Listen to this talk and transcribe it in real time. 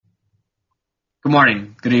Good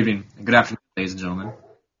morning, good evening, and good afternoon, ladies and gentlemen.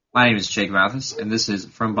 My name is Jake Mathis, and this is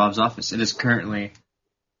From Bob's Office. It is currently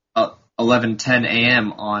 11:10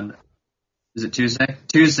 a.m. on, is it Tuesday?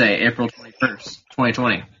 Tuesday, April 21st,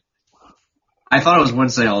 2020. I thought it was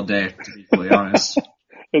Wednesday all day, to be completely honest.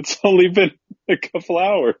 It's only been a couple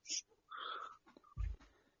hours.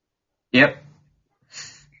 Yep.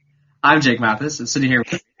 I'm Jake Mathis, and sitting here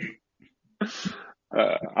with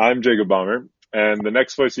I'm Jacob Bomber, and the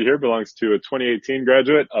next voice you hear belongs to a 2018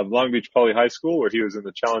 graduate of Long Beach Poly High School, where he was in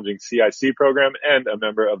the challenging CIC program and a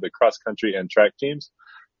member of the cross country and track teams.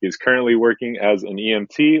 He is currently working as an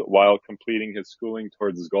EMT while completing his schooling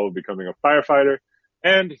towards his goal of becoming a firefighter,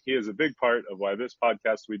 and he is a big part of why this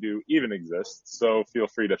podcast we do even exists, so feel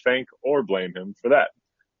free to thank or blame him for that.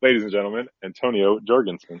 Ladies and gentlemen, Antonio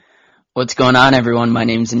Jorgensen. What's going on, everyone? My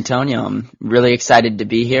name's Antonio. I'm really excited to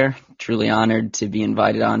be here. Truly honored to be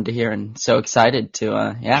invited on to here, and so excited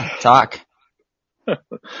to, talk.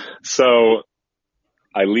 So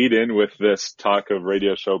I lead in with this talk of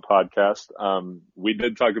radio show podcast. We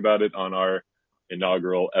did talk about it on our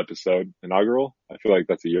inaugural episode. Inaugural? I feel like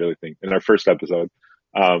that's a yearly thing. In our first episode.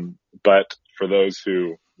 But for those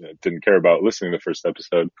who didn't care about listening to the first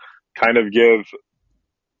episode, kind of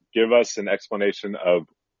give us an explanation of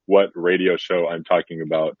what radio show I'm talking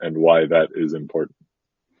about and why that is important.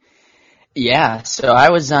 Yeah, so I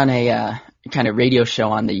was on a kind of radio show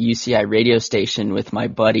on the UCI radio station with my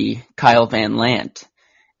buddy Kyle Van Lant,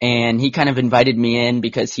 and he kind of invited me in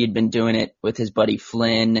because he had been doing it with his buddy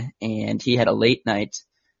Flynn, and he had a late night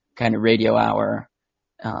kind of radio hour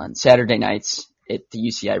on Saturday nights at the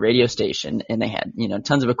UCI radio station, and they had,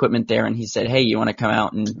 tons of equipment there, and he said, hey, you want to come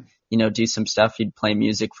out and, do some stuff? He'd play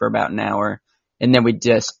music for about an hour, and then we'd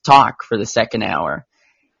just talk for the second hour.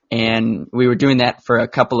 And we were doing that for a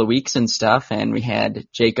couple of weeks and stuff, and we had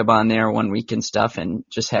Jacob on there 1 week and stuff, and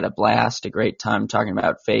just had a blast, a great time talking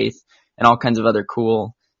about faith and all kinds of other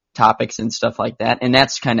cool topics and stuff like that. And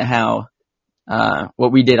that's kind of how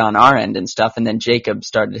what we did on our end and stuff. And then Jacob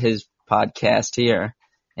started his podcast here.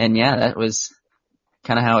 And yeah, that was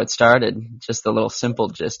kind of how it started, just the little simple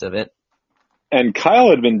gist of it. And Kyle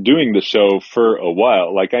had been doing the show for a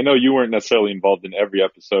while. Like, I know you weren't necessarily involved in every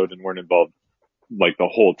episode and weren't involved like the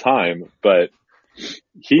whole time, but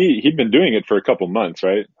he'd been doing it for a couple months,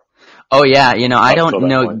 right? Oh yeah, I don't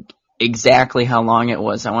know exactly how long it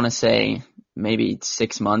was. I want to say maybe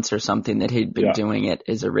 6 months or something that he'd been doing it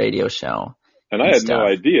as a radio show. And I had no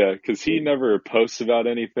idea because he never posts about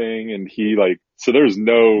anything, and so there's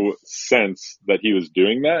no sense that he was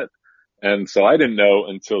doing that. And so I didn't know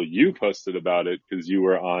until you posted about it because you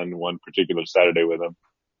were on one particular Saturday with him.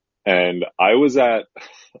 And I was at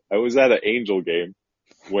an Angel game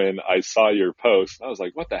when I saw your post. I was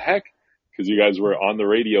like, what the heck? Because you guys were on the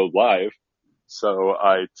radio live. So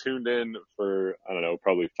I tuned in for, I don't know,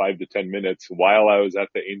 probably 5 to 10 minutes while I was at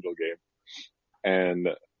the Angel game. And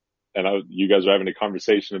you guys were having a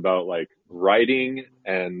conversation about like writing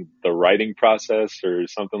and the writing process or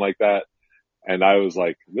something like that. And I was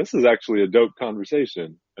like, this is actually a dope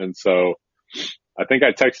conversation. And so I think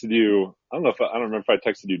I texted you. I don't remember if I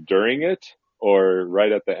texted you during it or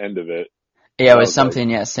right at the end of it. Yeah, it was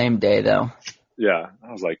something, same day though. Yeah.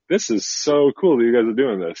 I was like, this is so cool that you guys are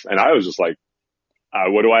doing this. And I was just like,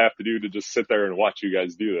 what do I have to do to just sit there and watch you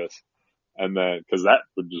guys do this? And then, cause that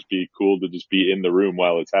would just be cool to just be in the room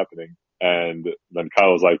while it's happening. And then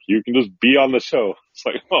Kyle was like, you can just be on the show. It's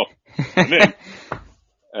like, oh, I'm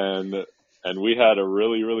in. And we had a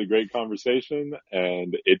really, really great conversation,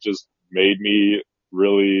 and it just made me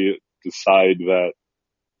really decide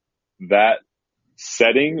that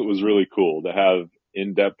setting was really cool to have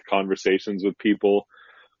in-depth conversations with people,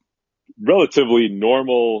 relatively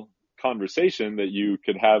normal conversation that you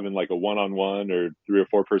could have in like a one-on-one or 3 or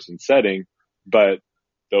 4 person setting, but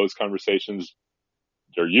those conversations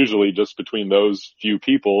are usually just between those few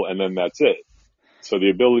people, and then that's it. So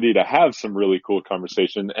the ability to have some really cool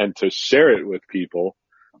conversation and to share it with people,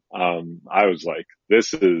 I was like,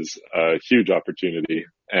 this is a huge opportunity.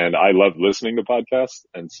 And I love listening to podcasts.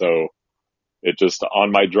 And so it just,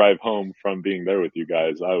 on my drive home from being there with you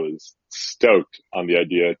guys, I was stoked on the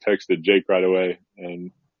idea. Texted Jake right away.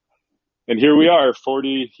 And here we are,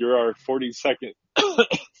 you're our 42nd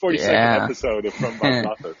episode of From Bob's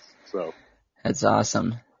Office. So that's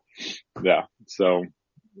awesome. Yeah. So,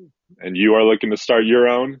 and you are looking to start your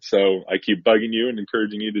own, so I keep bugging you and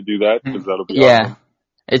encouraging you to do that because that'll be awesome.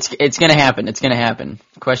 It's gonna happen. It's gonna happen.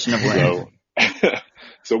 Question of when.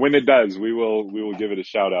 So when it does, we will give it a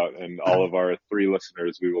shout out, and all of our 3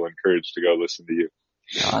 listeners we will encourage to go listen to you.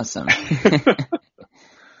 Awesome.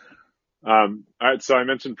 All right. So I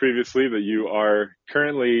mentioned previously that you are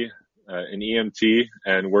currently an EMT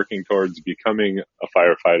and working towards becoming a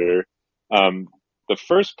firefighter. The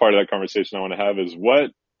first part of that conversation I want to have is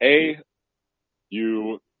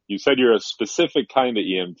you said you're a specific kind of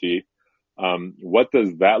EMT. What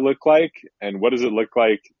does that look like? And what does it look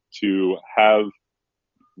like to have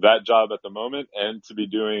that job at the moment and to be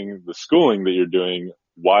doing the schooling that you're doing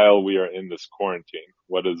while we are in this quarantine?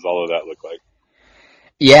 What does all of that look like?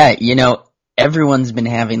 Yeah, everyone's been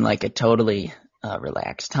having like a totally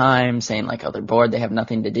relaxed time, saying like, oh, they're bored, they have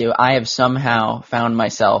nothing to do. I have somehow found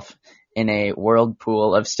myself in a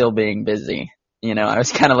whirlpool of still being busy. I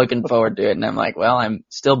was kind of looking forward to it, and I'm like, well, I'm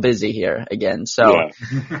still busy here again. So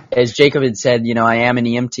as Jacob had said, I am an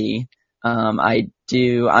EMT.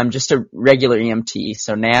 I'm just a regular EMT.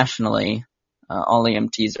 So nationally, all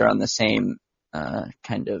EMTs are on the same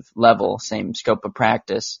kind of level, same scope of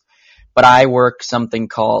practice. But I work something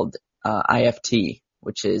called IFT,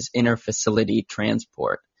 which is interfacility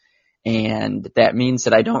transport. And that means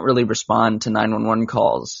that I don't really respond to 911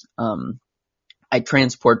 calls. I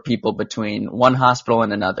transport people between one hospital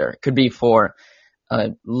and another. It could be for a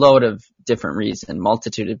load of different reasons,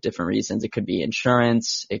 multitude of different reasons. It could be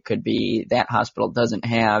insurance. It could be that hospital doesn't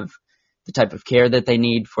have the type of care that they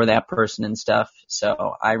need for that person and stuff.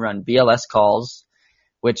 So I run BLS calls,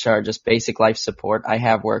 which are just basic life support. I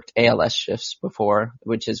have worked ALS shifts before,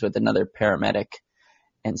 which is with another paramedic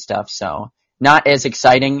and stuff. So not as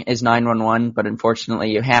exciting as 911, but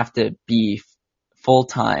unfortunately you have to be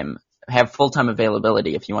full-time, have full-time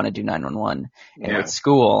availability if you want to do 911. And with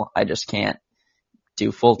school, I just can't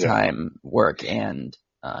do full-time work and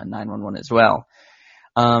 911 as well.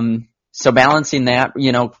 So balancing that,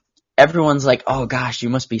 everyone's like, oh gosh, you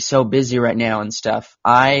must be so busy right now and stuff.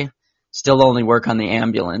 I still only work on the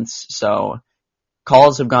ambulance, so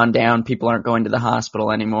calls have gone down. People aren't going to the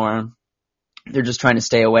hospital anymore. They're just trying to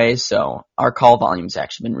stay away, so our call volume's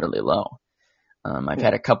actually been really low. I've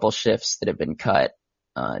had a couple shifts that have been cut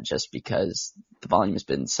just because the volume has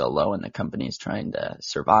been so low and the company's trying to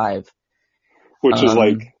survive. Which is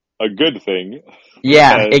like a good thing.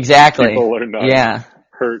 Yeah, exactly. People are not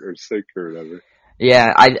hurt or sick or whatever.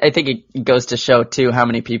 Yeah, I think it goes to show, too, how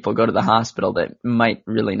many people go to the hospital that might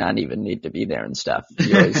really not even need to be there and stuff.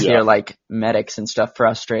 You always hear, like, medics and stuff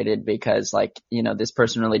frustrated because, like, this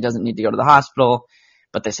person really doesn't need to go to the hospital,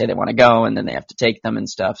 but they say they want to go, and then they have to take them and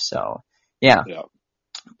stuff. So, yeah.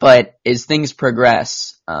 But as things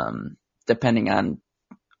progress, depending on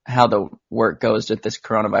how the work goes with this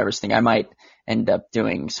coronavirus thing, I might end up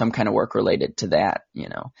doing some kind of work related to that,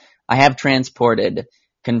 I have transported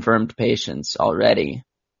confirmed patients already.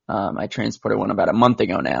 I transported one about a month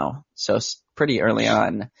ago now, so pretty early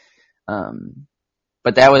on.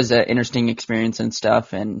 But that was an interesting experience and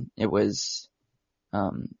stuff, and it was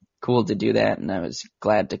cool to do that, and I was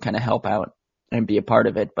glad to kind of help out and be a part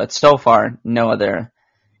of it. But so far, no other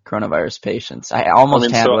coronavirus patients. I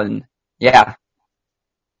almost had one. Yeah.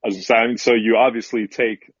 I was saying, so you obviously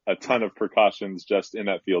take a ton of precautions just in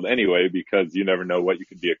that field anyway, because you never know what you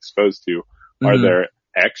could be exposed to. Mm-hmm. Are there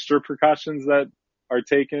extra precautions that are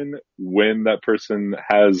taken when that person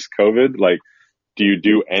has COVID? Like, do you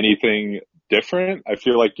do anything different? I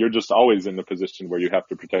feel like you're just always in the position where you have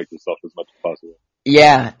to protect yourself as much as possible.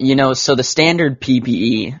 Yeah, so the standard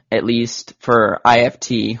PPE, at least for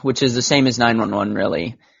IFT, which is the same as 911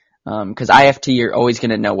 really, because IFT, you're always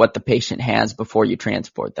going to know what the patient has before you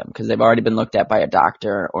transport them, because they've already been looked at by a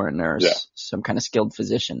doctor or a nurse, some kind of skilled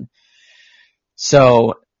physician.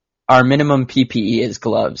 So our minimum PPE is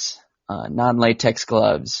gloves, non-latex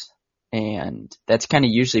gloves, and that's kind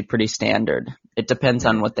of usually pretty standard. It depends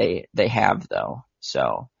on what they have, though.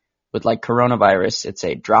 So with like coronavirus, it's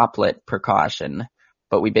a droplet precaution,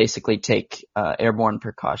 but we basically take airborne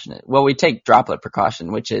precaution. Well, we take droplet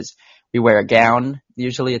precaution, which is we wear a gown.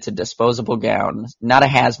 Usually it's a disposable gown, not a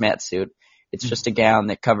hazmat suit. It's just a gown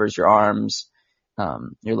that covers your arms,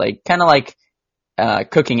 your leg, kind of like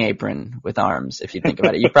cooking apron with arms, if you think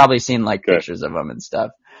about it. You've probably seen like pictures of them and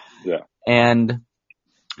stuff. Yeah. And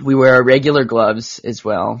we wear regular gloves as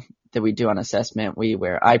well that we do on assessment. We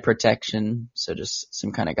wear eye protection, so just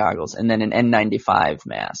some kind of goggles, and then an N95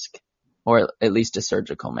 mask, or at least a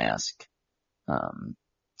surgical mask.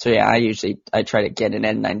 So yeah, I try to get an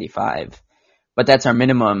N95, but that's our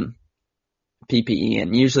minimum PPE,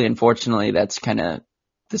 and usually, unfortunately, that's kind of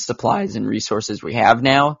the supplies and resources we have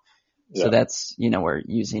now. So that's, we're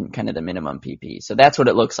using kind of the minimum PPE. So that's what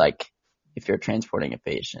it looks like if you're transporting a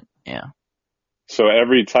patient. Yeah. So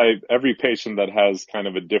every patient that has kind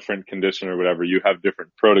of a different condition or whatever, you have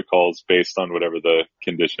different protocols based on whatever the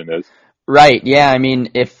condition is. Right. Yeah. I mean,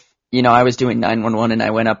 if, I was doing 911 and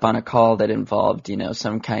I went up on a call that involved,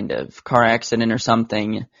 some kind of car accident or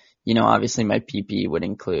something, obviously my PPE would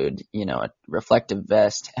include, a reflective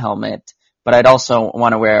vest, helmet, but I'd also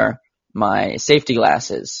want to wear my safety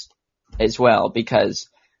glasses as well, because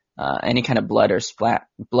any kind of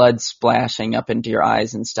blood splashing up into your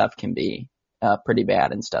eyes and stuff can be pretty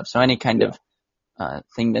bad and stuff. So any kind of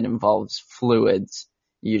thing that involves fluids,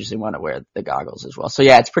 you usually want to wear the goggles as well. So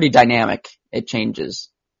yeah, it's pretty dynamic. It changes,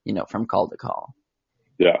 from call to call.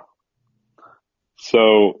 Yeah.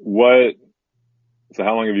 So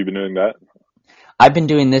how long have you been doing that? I've been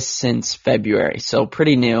doing this since February, so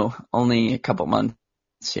pretty new, only a couple months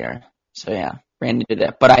here. So yeah, brand new to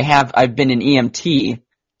that. But I've been an EMT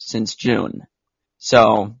since June.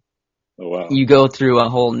 So oh, wow. You go through a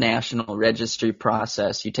whole national registry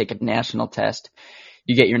process. You take a national test,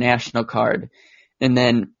 you get your national card, and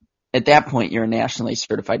then at that point you're a nationally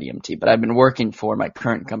certified EMT. But I've been working for my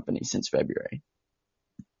current company since February.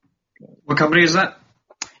 What company is that?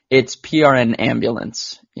 It's PRN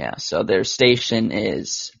Ambulance. Yeah, so their station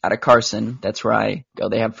is out of Carson. That's where I go.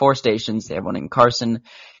 They have 4 stations. They have one in Carson,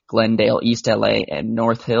 Glendale, East LA, and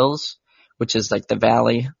North Hills, which is like the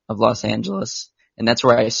valley of Los Angeles. And that's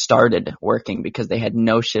where I started working because they had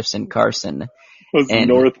no shifts in Carson. Was it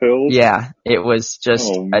North Hills? Yeah, it was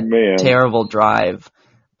just terrible drive.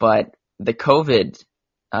 But the COVID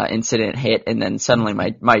incident hit, and then suddenly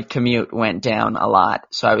my commute went down a lot.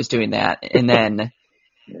 So I was doing that. And then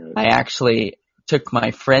I actually took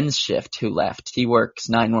my friend's shift who left. He works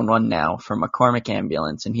 911 now for McCormick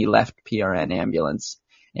Ambulance, and he left PRN Ambulance.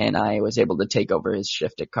 And I was able to take over his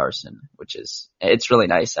shift at Carson, it's really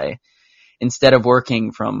nice. Instead of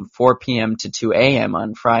working from 4 p.m. to 2 a.m.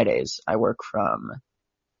 on Fridays, I work from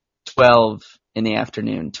 12 in the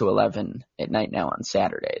afternoon to 11 at night now on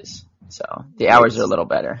Saturdays. So the hours are a little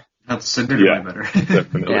better. That's significantly better.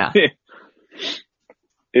 Definitely. Yeah.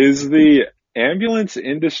 Is the ambulance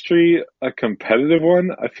industry a competitive one?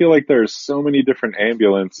 I feel like there's so many different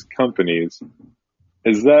ambulance companies.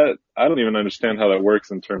 I don't even understand how that works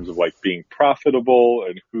in terms of like being profitable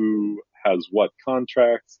and who has what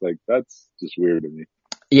contracts. Like that's just weird to me.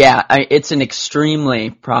 Yeah, it's an extremely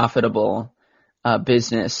profitable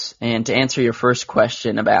business. And to answer your first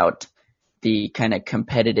question about the kind of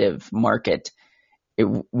competitive market,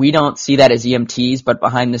 we don't see that as EMTs, but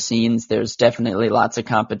behind the scenes, there's definitely lots of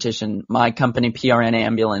competition. My company, PRN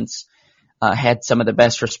Ambulance, had some of the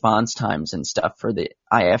best response times and stuff for the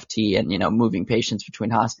IFT and, moving patients between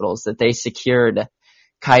hospitals, that they secured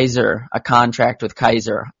a contract with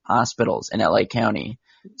Kaiser Hospitals in LA County.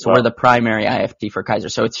 So We're the primary IFT for Kaiser.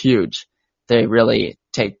 So it's huge. They really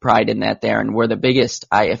take pride in that there. And we're the biggest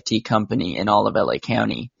IFT company in all of LA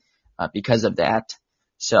County because of that.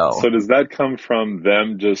 So does that come from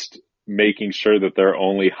them just making sure that they're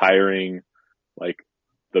only hiring like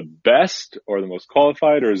the best or the most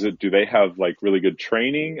qualified, or do they have like really good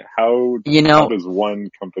training? How does one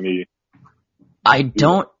company? I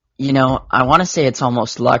want to say it's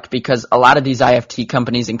almost luck, because a lot of these IFT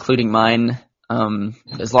companies, including mine,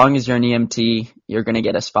 as long as you're an EMT, you're going to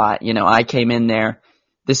get a spot. I came in there.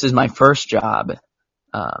 This is my first job.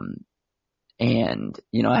 And,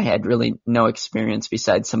 I had really no experience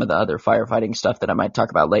besides some of the other firefighting stuff that I might talk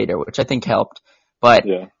about later, which I think helped. But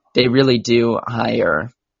They really do hire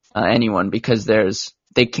anyone because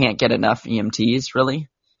they can't get enough EMTs really,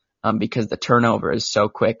 because the turnover is so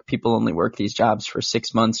quick. People only work these jobs for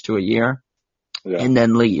 6 months to a year and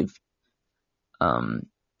then leave.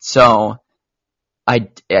 So I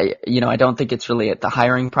don't think it's really at the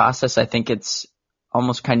hiring process. I think it's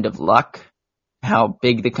almost kind of luck, how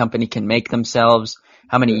big the company can make themselves,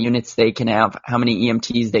 how many units they can have, how many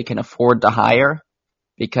EMTs they can afford to hire.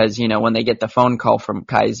 Because, when they get the phone call from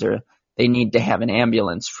Kaiser, they need to have an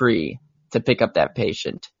ambulance free to pick up that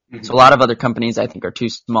patient. Mm-hmm. So a lot of other companies, I think, are too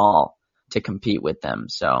small to compete with them.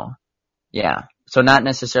 So, yeah. So not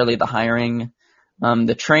necessarily the hiring.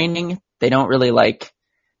 The training, they don't really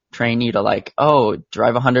train you to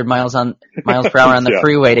drive 100 miles per hour on the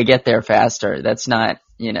freeway to get there faster. That's not,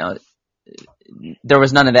 there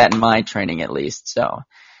was none of that in my training at least. So,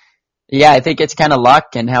 yeah, I think it's kind of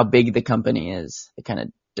luck and how big the company is. It kind of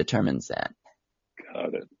determines that.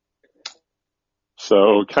 Got it.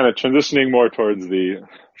 So kind of transitioning more towards the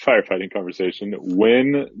firefighting conversation,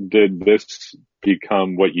 when did this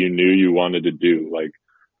become what you knew you wanted to do? Like,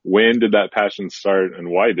 when did that passion start and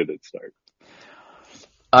why did it start?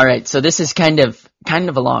 All right. So this is kind of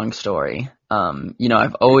a long story.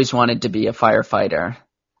 I've always wanted to be a firefighter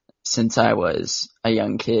since I was a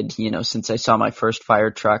young kid. Since I saw my first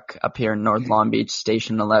fire truck up here in North Long Beach,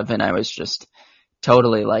 Station 11, I was just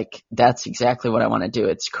totally that's exactly what I want to do.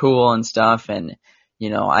 It's cool and stuff. And,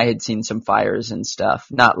 I had seen some fires and stuff,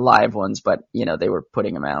 not live ones, but, they were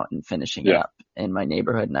putting them out and finishing it Yeah. up in my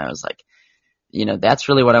neighborhood. And I was like, that's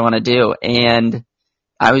really what I want to do. And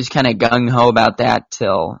I was kind of gung-ho about that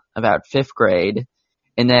till about 5th grade.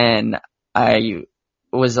 And then I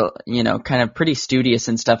was, kind of pretty studious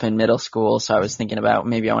and stuff in middle school. So I was thinking about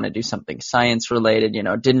maybe I want to do something science related,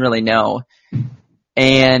 didn't really know.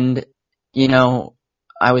 And,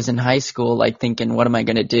 I was in high school, like thinking, what am I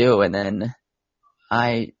going to do? And then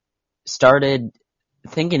I started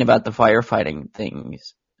thinking about the firefighting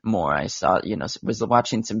things more. I saw, was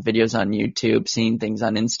watching some videos on YouTube, seeing things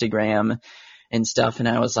on Instagram and stuff. And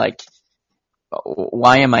I was like,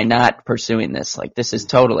 why am I not pursuing this? Like, this is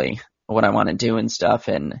totally what I want to do and stuff.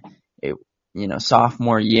 And it,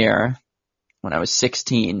 sophomore year, when I was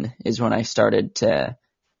 16 is when I started to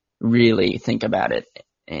really think about it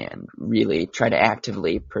and really try to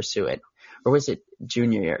actively pursue it. Or was it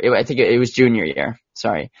junior year? I think it was junior year.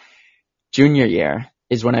 Sorry. Junior year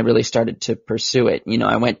is when I really started to pursue it.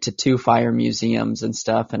 I went to 2 fire museums and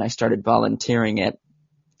stuff, and I started volunteering at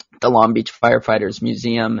the Long Beach Firefighters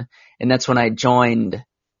Museum. And that's when I joined.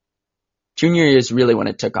 Junior year is really when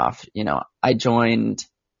it took off. I joined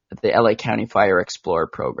the LA County Fire Explorer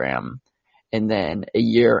program. And then a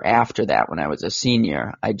year after that, when I was a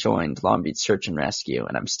senior, I joined Long Beach Search and Rescue.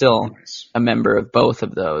 And I'm still a member of both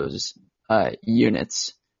of those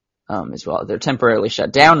units as well. They're temporarily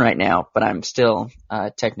shut down right now, but I'm still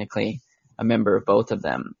technically a member of both of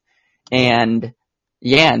them. And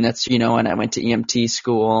yeah, and that's, and I went to EMT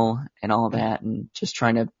school and all of that and just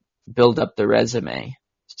trying to build up the resume.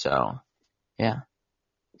 So, yeah.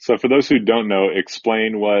 So for those who don't know,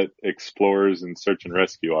 explain what explorers and search and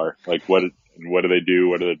rescue are. Like what do they do?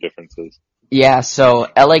 What are the differences? Yeah, so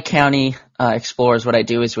LA County Explorers, what I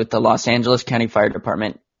do is with the Los Angeles County Fire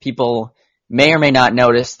Department. People may or may not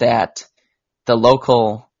notice that the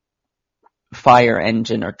local fire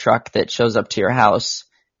engine or truck that shows up to your house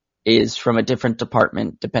is from a different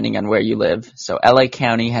department depending on where you live. So LA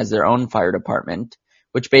County has their own fire department,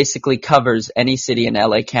 which basically covers any city in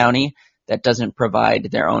LA County that doesn't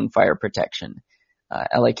provide their own fire protection.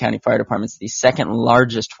 LA County Fire Department is the second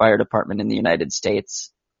largest fire department in the United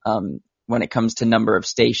States when it comes to number of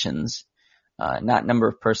stations, not number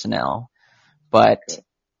of personnel. But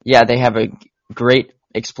yeah, they have a great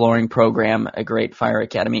exploring program, a great fire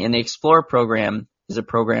academy. And the Explorer program is a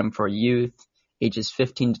program for youth ages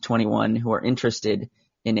 15 to 21 who are interested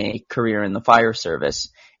in a career in the fire service.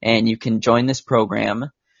 And you can join this program.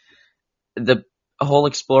 The whole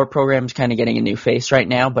Explorer program is kind of getting a new face right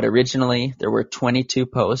now, but originally there were 22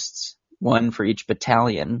 posts, one for each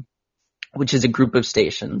battalion, which is a group of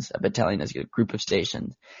stations. A battalion is a group of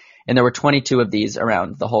stations. And there were 22 of these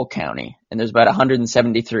around the whole county. And there's about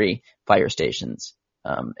 173 fire stations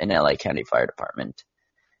in LA County Fire Department.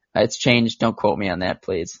 It's changed. Don't quote me on that,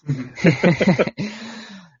 please.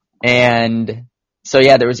 And so,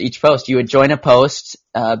 yeah, there was each post. You would join a post,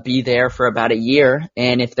 be there for about a year,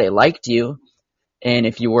 and if they liked you, and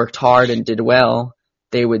if you worked hard and did well,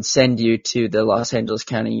 they would send you to the Los Angeles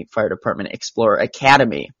County Fire Department Explorer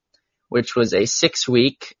Academy, which was a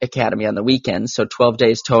 6-week academy on the weekends, so 12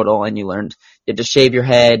 days total, and you had to shave your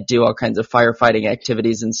head, do all kinds of firefighting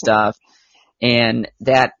activities and stuff, and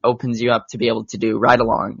that opens you up to be able to do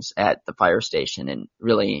ride-alongs at the fire station and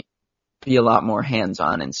really be a lot more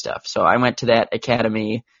hands-on and stuff. So I went to that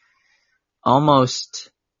academy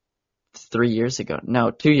almost 2 years ago.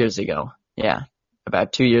 Yeah,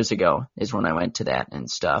 about 2 years ago is when I went to that and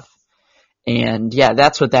stuff. And yeah,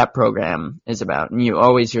 that's what that program is about. And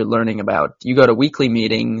you're learning about, you go to weekly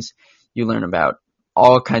meetings, you learn about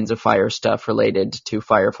all kinds of fire stuff related to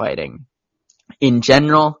firefighting in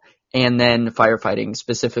general, and then firefighting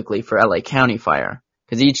specifically for LA County Fire.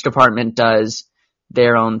 Because each department does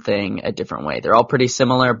their own thing a different way. They're all pretty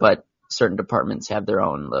similar, but certain departments have their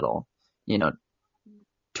own little,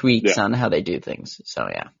 tweaks on how they do things. So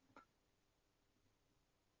yeah.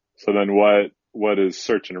 So then what is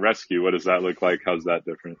search and rescue? What does that look like? How's that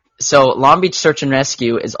different? So Long Beach Search and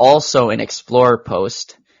Rescue is also an Explorer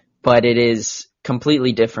post, but it is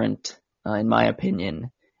completely different, in my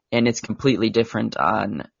opinion, and it's completely different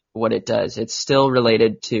on what it does. It's still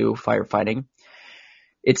related to firefighting.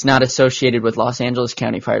 It's not associated with Los Angeles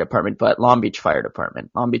County Fire Department, but Long Beach Fire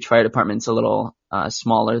Department. Long Beach Fire Department's a little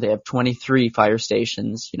smaller. They have 23 fire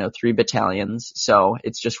stations, 3 battalions, so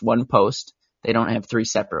it's just one post. They don't have 3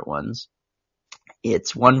 separate ones.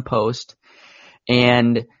 It's one post,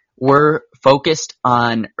 and we're focused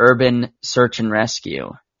on urban search and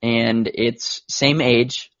rescue, and it's same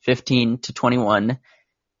age, 15 to 21.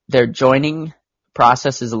 Their joining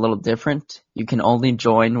process is a little different. You can only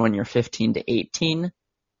join when you're 15 to 18,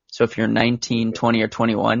 So if you're 19, 20, or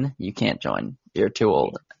 21, you can't join. You're too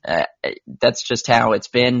old. That's just how it's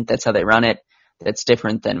been. That's how they run it. That's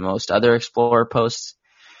different than most other Explorer posts.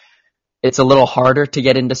 It's a little harder to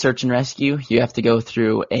get into search and rescue. You have to go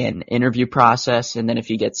through an interview process, and then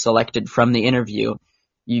if you get selected from the interview,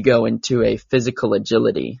 you go into a physical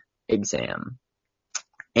agility exam.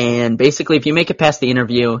 And basically, if you make it past the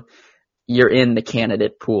interview, you're in the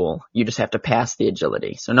candidate pool. You just have to pass the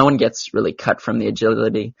agility. So no one gets really cut from the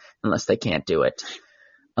agility unless they can't do it.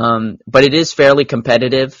 But it is fairly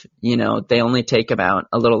competitive. You know, they only take about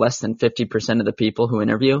a little less than 50% of the people who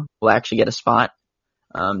interview will actually get a spot.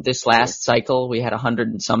 This last cycle, we had 100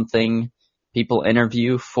 and something people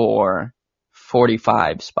interview for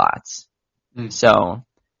 45 spots. So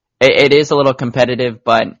it is a little competitive,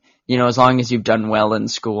 but you know, as long as you've done well in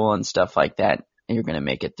school and stuff like that, you're going to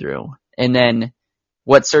make it through. And then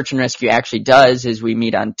what Search and Rescue actually does is we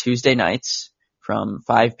meet on Tuesday nights from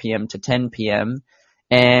 5 p.m. to 10 p.m.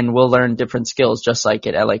 and we'll learn different skills just like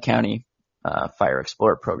at LA County Fire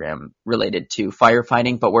Explorer program related to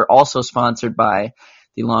firefighting, but we're also sponsored by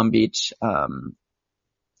the Long Beach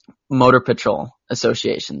Motor Patrol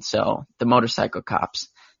Association. So the motorcycle cops,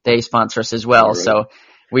 they sponsor us as well. Right. So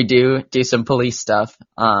we do some police stuff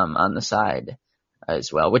on the side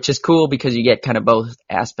as well, which is cool because you get kind of both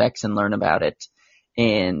aspects and learn about it.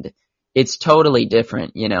 And it's totally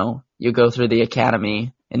different, you know. You go through the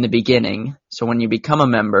academy in the beginning. So when you become a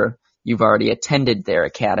member, you've already attended their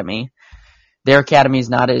academy. Their academy is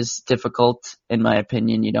not as difficult, in my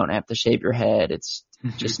opinion. You don't have to shave your head. It's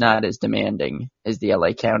just not as demanding as the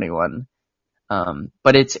LA County one.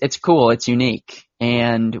 But it's cool. It's unique.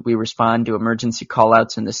 And we respond to emergency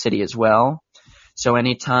callouts in the city as well. So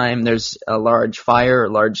anytime there's a large fire or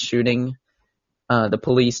large shooting, the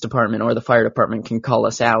police department or the fire department can call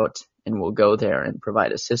us out and we'll go there and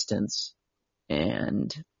provide assistance.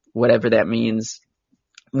 And whatever that means,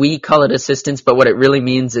 we call it assistance, but what it really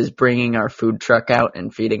means is bringing our food truck out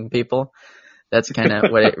and feeding people. That's kind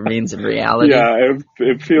of what it means in reality. Yeah,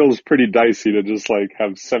 it feels pretty dicey to just like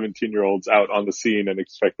have 17-year-olds out on the scene and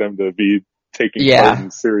expect them to be taking part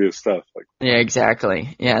in serious stuff. Yeah,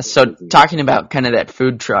 exactly. Yeah, so talking about kind of that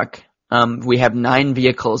food truck, we have 9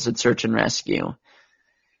 vehicles at Search and Rescue.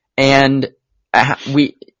 And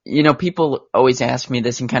people always ask me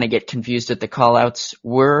this and kind of get confused at the call-outs.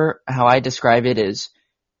 How I describe it is,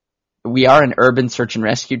 we are an urban search and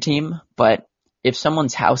rescue team, but if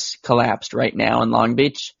someone's house collapsed right now in Long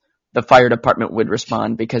Beach, the fire department would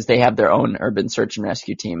respond because they have their own urban search and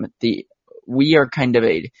rescue team. We are kind of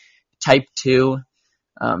a Type 2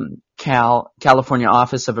 California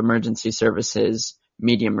Office of Emergency Services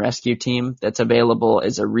medium rescue team that's available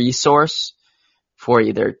as a resource for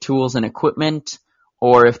either tools and equipment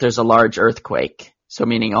or if there's a large earthquake. So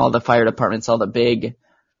meaning all the fire departments, all the big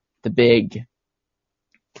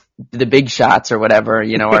shots or whatever,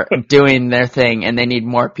 you know, are doing their thing and they need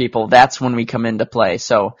more people. That's when we come into play.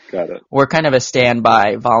 So we're kind of a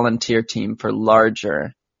standby volunteer team for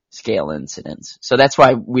larger scale incidents. So that's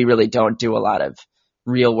why we really don't do a lot of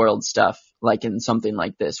real world stuff like in something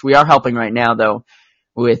like this. We are helping right now though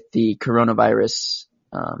with the coronavirus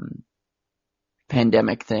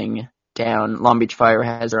pandemic thing down. Long Beach Fire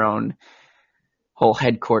has their own whole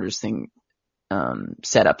headquarters thing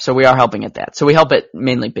set up. So we are helping at that. So we help at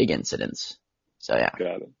mainly big incidents. So yeah.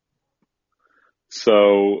 Got it.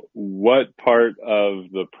 So what part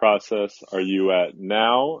of the process are you at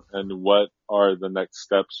now, and what are the next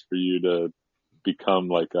steps for you to become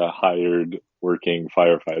like a hired working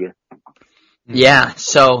firefighter? Yeah.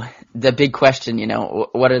 So the big question, you know,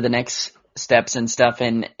 what are the next steps and stuff?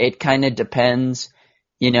 And it kind of depends,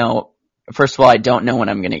 you know, first of all, I don't know when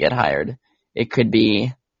I'm going to get hired. It could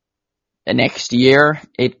be the next year,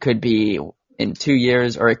 it could be in 2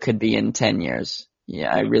 years, or it could be in 10 years.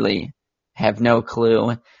 Yeah, I really have no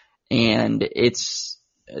clue. And there's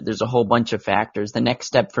a whole bunch of factors. The next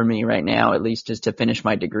step for me right now, at least, is to finish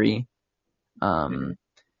my degree.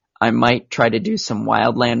 I might try to do some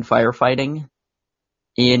wildland firefighting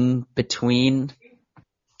in between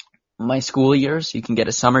my school years. You can get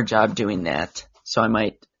a summer job doing that. So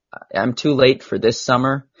I'm too late for this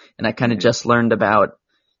summer, and I kind of just learned about,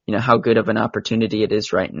 you know, how good of an opportunity it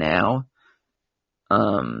is right now.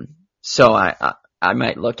 So I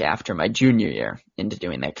might look after my junior year into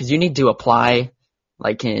doing that, because you need to apply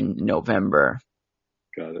like in November.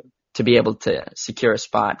 Got it. To be able to secure a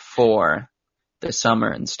spot for the summer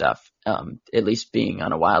and stuff, at least being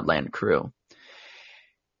on a wildland crew.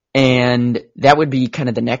 And that would be kind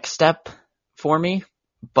of the next step for me.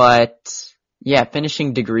 But yeah,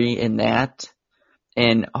 finishing degree in that.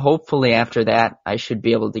 And hopefully after that, I should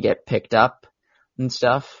be able to get picked up. and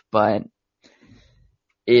stuff, but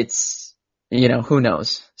it's, who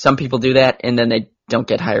knows? Some people do that and then they don't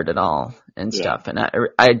get hired at all and stuff. And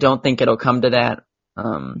I don't think it'll come to that.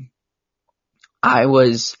 I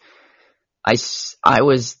was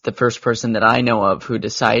the first person that I know of who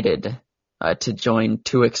decided to join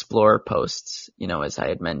 2 Explorer posts, as I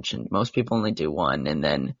had mentioned. Most people only do 1. And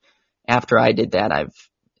then after I did that,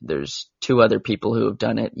 there's 2 other people who have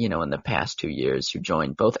done it, in the past 2 years who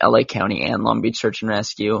joined both LA County and Long Beach Search and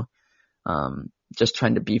Rescue. Just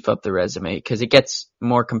trying to beef up the resume because it gets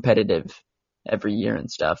more competitive every year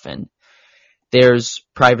and stuff. And there's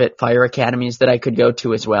private fire academies that I could go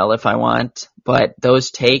to as well if I want, but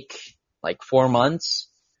those take like 4 months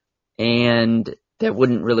and that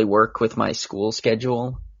wouldn't really work with my school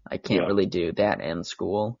schedule. I can't really do that and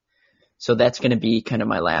school. So that's going to be kind of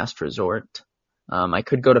my last resort. I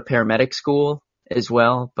could go to paramedic school as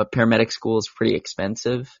well, but paramedic school is pretty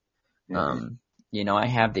expensive. I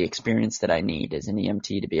have the experience that I need as an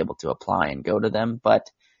EMT to be able to apply and go to them, but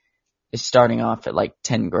it's starting off at like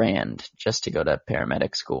 $10,000 just to go to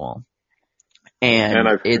paramedic school. And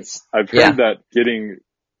I've heard that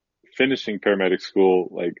finishing paramedic school,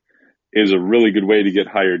 is a really good way to get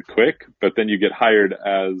hired quick, but then you get hired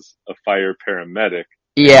as a fire paramedic.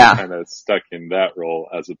 Yeah. Kind of stuck in that role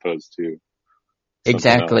as opposed to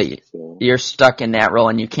exactly. Else, so. You're stuck in that role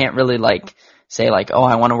and you can't really say oh,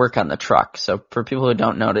 I want to work on the truck. So for people who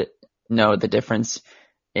don't know the difference,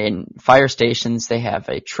 in fire stations, they have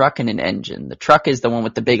a truck and an engine. The truck is the one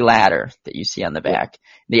with the big ladder that you see on the back.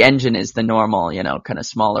 The engine is the normal, kind of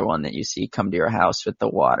smaller one that you see come to your house with the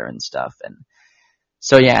water and stuff. And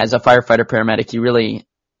so as a firefighter paramedic, you really,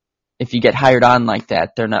 if you get hired on like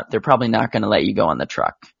that, they're probably not going to let you go on the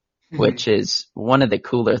truck, which is one of the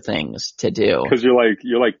cooler things to do. Because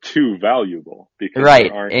you're too valuable. Because right.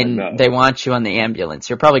 There aren't and enough. They want you on the ambulance.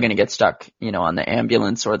 You're probably going to get stuck, on the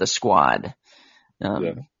ambulance or the squad.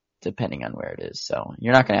 Depending on where it is. So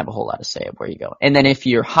you're not going to have a whole lot to say of where you go. And then if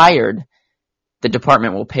you're hired, the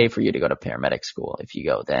department will pay for you to go to paramedic school if you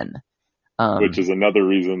go then. Which is another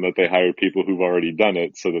reason that they hire people who've already done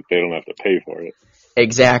it so that they don't have to pay for it.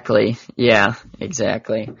 Exactly. Yeah,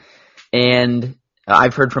 exactly. And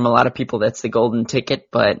I've heard from a lot of people that's the golden ticket,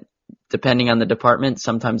 but depending on the department,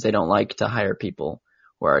 sometimes they don't like to hire people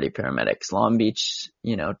who are already paramedics. Long Beach,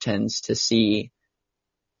 tends to see,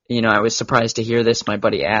 I was surprised to hear this. My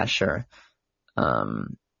buddy Asher,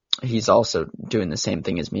 he's also doing the same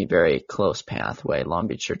thing as me, very close pathway, Long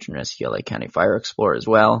Beach Search and Rescue, LA County Fire Explorer as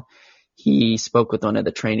well. He spoke with one of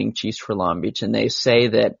the training chiefs for Long Beach, and they say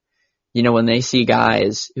that, when they see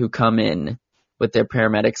guys who come in with their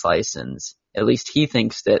paramedics license, at least he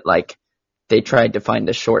thinks that, they tried to find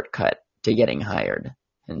a shortcut to getting hired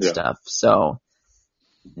and stuff. So,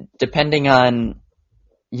 depending on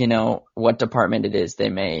what department it is, they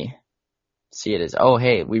may see it as, oh,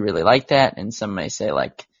 hey, we really like that. And some may say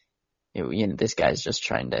this guy's just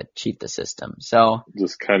trying to cheat the system. So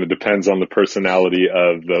just kind of depends on the personality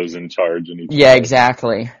of those in charge.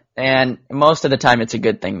 Exactly. And most of the time it's a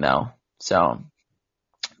good thing though. So,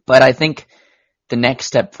 but I think the next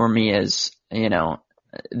step for me is,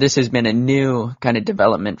 this has been a new kind of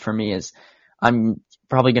development for me is I'm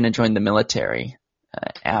probably going to join the military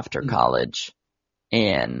after college.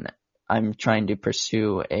 And I'm trying to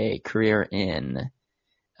pursue a career in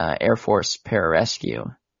Air Force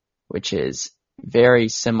pararescue, which is very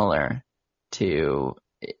similar to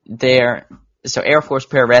So Air Force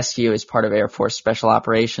pararescue is part of Air Force Special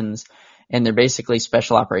Operations, and they're basically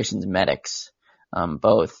special operations medics,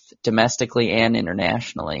 both domestically and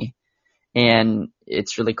internationally. And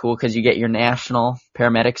it's really cool because you get your national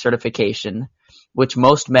paramedic certification, which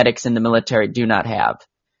most medics in the military do not have.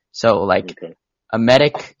 So a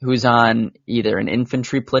medic who's on either an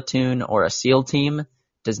infantry platoon or a SEAL team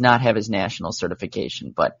does not have his national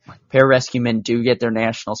certification, but pararescue men do get their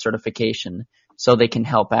national certification so they can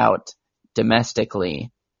help out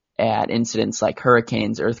domestically at incidents like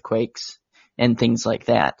hurricanes, earthquakes, and things like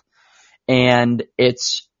that. And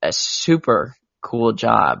it's a super cool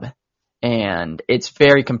job, and it's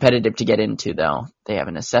very competitive to get into though. They have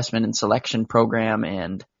an assessment and selection program,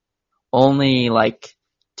 and only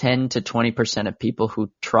 10 to 20% of people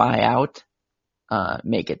who try out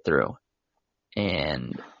make it through.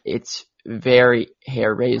 And it's very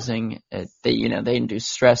hair raising. They induce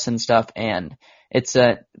stress and stuff, and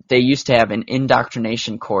they used to have an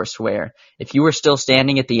indoctrination course where if you were still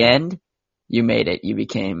standing at the end, you made it, you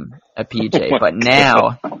became a PJ. But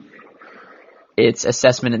now it's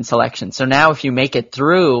assessment and selection. So now if you make it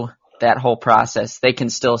through that whole process, they can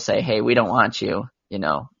still say, hey, we don't want you,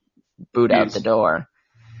 boot out the door.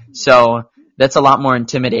 So that's a lot more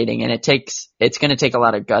intimidating, and it's going to take a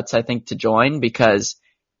lot of guts, I think, to join, because,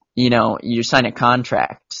 you know, you sign a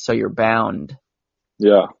contract, so you're bound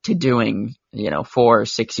to doing, you know, 4 or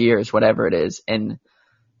 6 years, whatever it is. And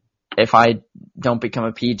if I don't become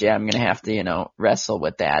a PJ, I'm going to have to, you know, wrestle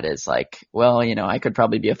with that as like, well, you know, I could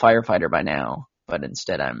probably be a firefighter by now, but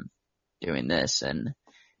instead I'm doing this. And,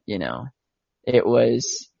 you know,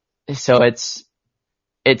 it's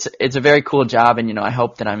a very cool job. And, you know, I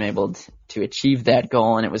hope that I'm able to achieve that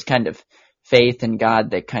goal. And it was kind of faith in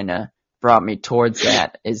God that kind of brought me towards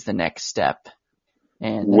that as the next step.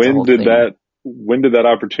 And when did that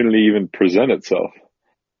opportunity even present itself?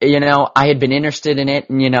 You know, I had been interested in it,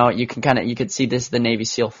 and, you know, you could see this, the Navy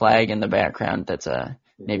SEAL flag in the background. That's a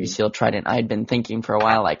Navy SEAL trident. I had been thinking for a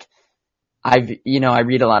while, like, I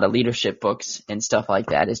read a lot of leadership books and stuff like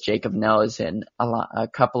that, as Jacob knows, and a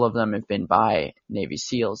couple of them have been by Navy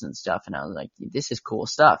SEALs and stuff. And I was like, this is cool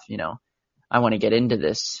stuff, you know, I want to get into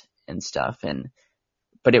this and stuff.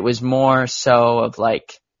 But it was more so of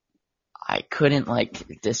like, I couldn't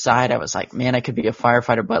like decide. I was like, man, I could be a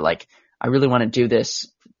firefighter, but like, I really want to do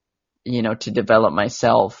this, you know, to develop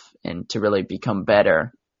myself and to really become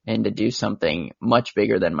better and to do something much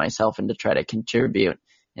bigger than myself and to try to contribute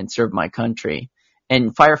and serve my country.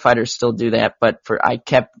 And firefighters still do that, but I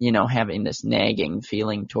kept, you know, having this nagging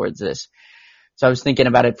feeling towards this. So I was thinking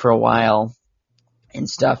about it for a while and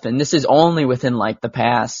stuff. And this is only within like the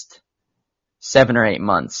past 7 or 8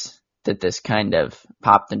 months that this kind of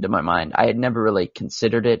popped into my mind. I had never really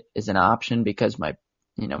considered it as an option because my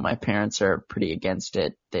parents are pretty against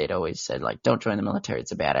it. They'd always said, like, don't join the military,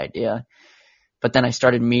 it's a bad idea. But then I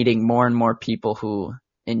started meeting more and more people who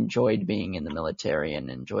enjoyed being in the military and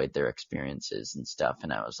enjoyed their experiences and stuff.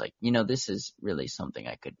 And I was like, you know, this is really something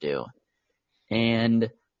I could do. And,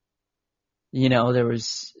 you know, there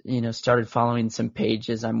was, you know, started following some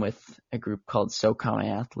pages. I'm with a group called SOCOM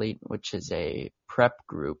Athlete, which is a prep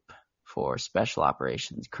group for special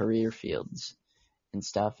operations, career fields and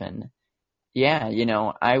stuff. And yeah, you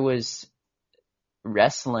know, I was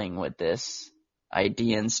wrestling with this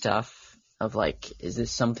idea and stuff of like, is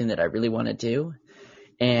this something that I really want to do?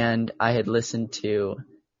 And I had listened to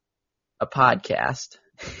a podcast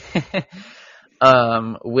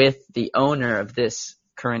with the owner of this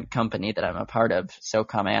current company that I'm a part of,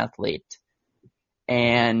 SOCOM Athlete.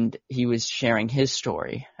 And he was sharing his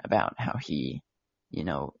story about how he, you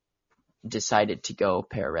know, decided to go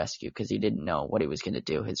pararescue because he didn't know what he was going to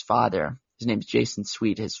do. His father, his name's Jason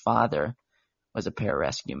Sweet, his father was a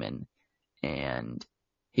pararescueman, and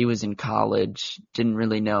he was in college, didn't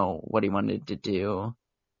really know what he wanted to do.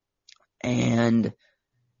 And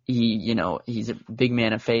he, you know, he's a big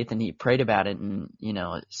man of faith, and he prayed about it and, you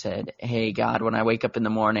know, said, hey, God, when I wake up in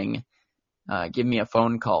the morning, give me a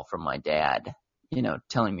phone call from my dad, you know,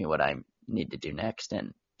 telling me what I need to do next.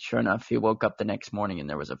 And sure enough, he woke up the next morning and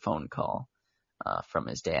there was a phone call from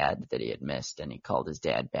his dad that he had missed, and he called his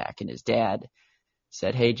dad back, and his dad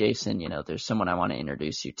said, hey, Jason, you know, there's someone I want to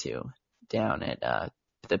introduce you to down at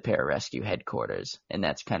the pararescue headquarters. And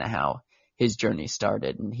that's kind of how his journey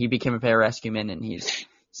started. And he became a pararescueman, and he's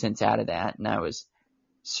since out of that. And I was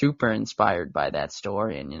super inspired by that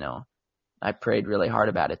story. And, you know, I prayed really hard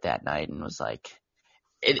about it that night and was like,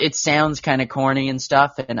 it sounds kind of corny and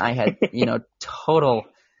stuff. And I had, you know, total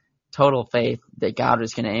faith that God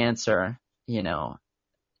was going to answer, you know,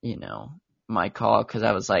 my call. Cause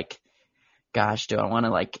I was like, gosh, do I want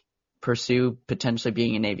to like pursue potentially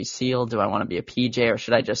being a Navy SEAL? Do I want to be a PJ, or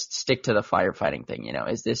should I just stick to the firefighting thing? You know,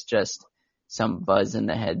 is this just some buzz in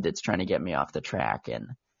the head that's trying to get me off the track? And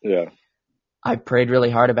yeah, I prayed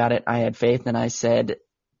really hard about it. I had faith, and I said,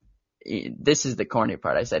 this is the corny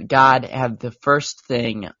part. I said, God, have the first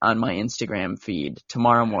thing on my Instagram feed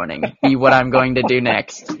tomorrow morning be what I'm going to do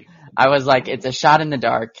next. I was like, it's a shot in the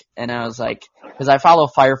dark. And I was like, because I follow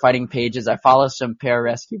firefighting pages, I follow some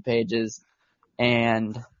pararescue pages,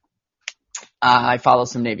 and I follow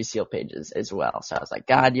some Navy SEAL pages as well. So I was like,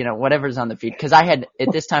 God, you know, whatever's on the feed. Because I had,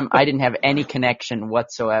 at this time, I didn't have any connection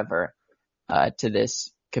whatsoever to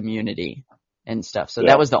this community and stuff. So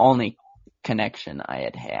that was the only connection I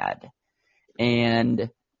had had. And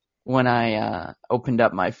when I opened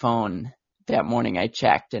up my phone that morning, I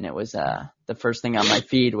checked, and it was the first thing on my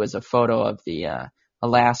feed was a photo of the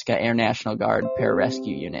Alaska Air National Guard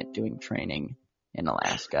pararescue unit doing training in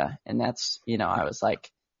Alaska. And that's, you know, I was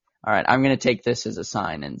like, all right, I'm going to take this as a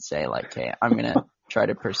sign and say like, hey, I'm going to try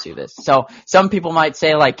to pursue this. So some people might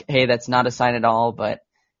say like, hey, that's not a sign at all, but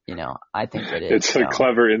you know, I think it is. It's a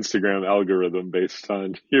clever Instagram algorithm based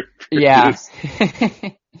on your previous.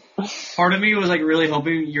 Yeah. Part of me was like really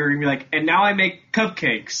hoping you were going to be like, and now I make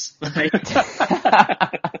cupcakes. Like,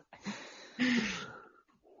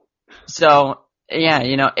 So, yeah,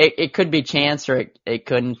 it could be chance or it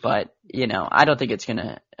couldn't, but, I don't think it's going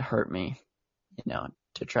to hurt me,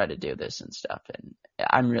 to try to do this and stuff. And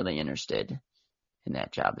I'm really interested in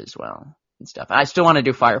that job as well and stuff. I still want to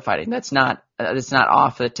do firefighting. That's not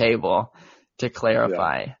off the table, to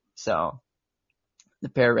clarify. Yeah. So the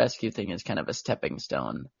pararescue thing is kind of a stepping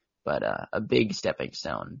stone, but a big stepping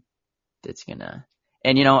stone that's gonna.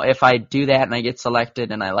 And if I do that and I get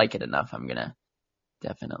selected and I like it enough, I'm gonna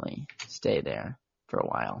definitely stay there for a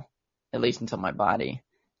while, at least until my body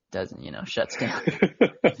doesn't, shuts down.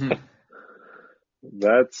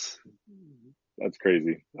 That's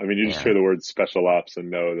crazy. I mean, you just hear the word special ops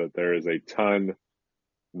and know that there is a ton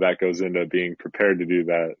that goes into being prepared to do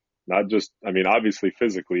that. Not just, I mean, obviously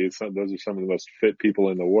physically, those are some of the most fit people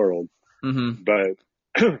in the world, but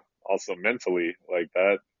also mentally, like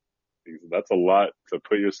that's a lot to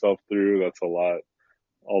put yourself through. That's a lot,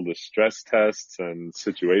 all the stress tests and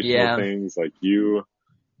situational things. Like you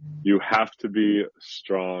have to be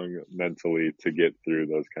strong mentally to get through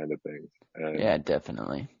those kind of things. And yeah,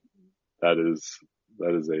 definitely. That is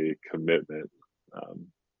a commitment.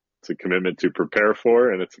 It's a commitment to prepare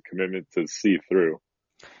for, and it's a commitment to see through.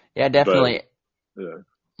 Yeah, definitely. But,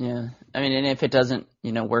 yeah. I mean, and if it doesn't,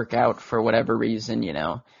 work out for whatever reason,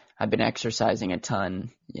 I've been exercising a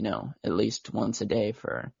ton, at least once a day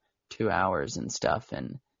for 2 hours and stuff.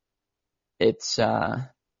 And it's,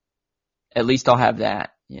 at least I'll have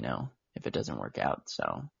that, if it doesn't work out.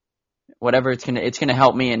 So whatever, it's going to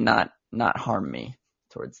help me and not harm me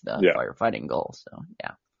towards the firefighting goal. So,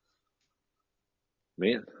 yeah.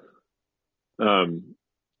 Man.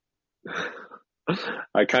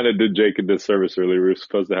 I kind of did Jake a disservice earlier. We were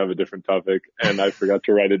supposed to have a different topic, and I forgot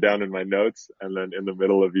to write it down in my notes. And then in the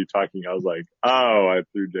middle of you talking, I was like, oh, I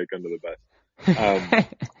threw Jake under the bus.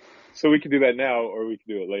 So we can do that now, or we can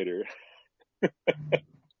do it later.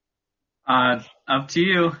 Up to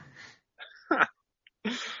you.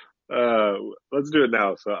 Let's do it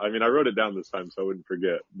now. So, I mean, I wrote it down this time so I wouldn't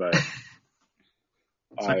forget, but.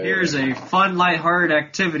 So here's a fun, lighthearted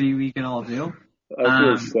activity we can all do. I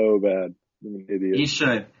feel so bad. I'm an idiot. You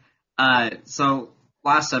should. So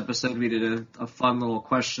last episode we did a fun little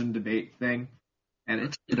question debate thing, and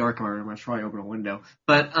it's dark in my room. I should probably open a window.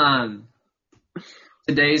 But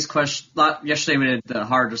today's question. Yesterday we did the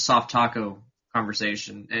hard to soft taco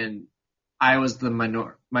conversation, and I was the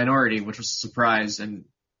minority, which was a surprise, and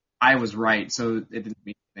I was right, so it didn't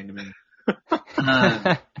mean anything to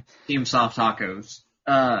me. Team soft tacos.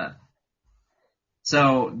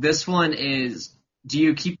 So this one is. Do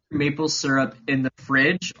you keep maple syrup in the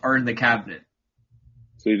fridge or in the cabinet?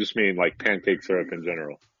 So you just mean like pancake syrup in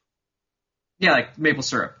general? Yeah, like maple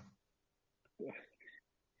syrup.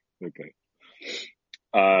 Okay.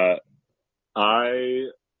 I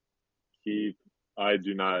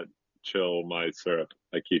do not chill my syrup.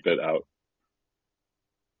 I keep it out.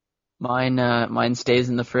 Mine stays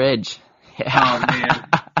in the fridge. Yeah. Oh man.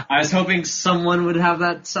 I was hoping someone would have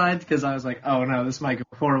that side because I was like, oh no, this might go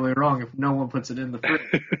horribly wrong if no one puts it in the fridge.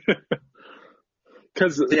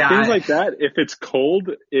 Because things like that, if it's cold,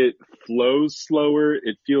 it flows slower.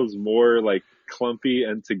 It feels more like clumpy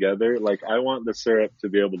and together. Like I want the syrup to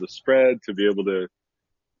be able to spread, to be able to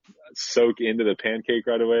soak into the pancake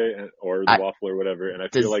right away or the waffle or whatever. And I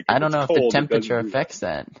feel like I don't know if the temperature affects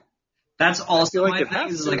that. That's also my thing.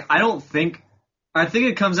 Is like I think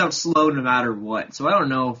it comes out slow no matter what. So I don't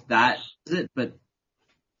know if that is it, but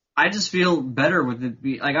I just feel better with it.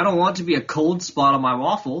 Like I don't want it to be a cold spot on my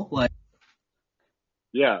waffle. Like,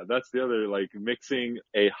 yeah, that's the other, like mixing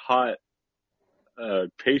a hot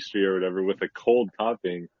pastry or whatever with a cold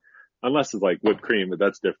topping, unless it's like whipped cream, but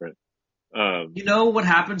that's different. You know what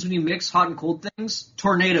happens when you mix hot and cold things?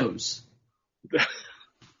 Tornadoes.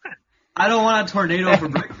 I don't want a tornado for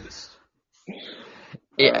breakfast.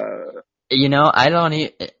 Yeah. I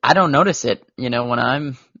don't notice it, when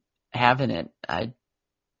I'm having it. I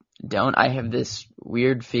have this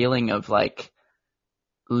weird feeling of like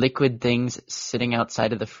liquid things sitting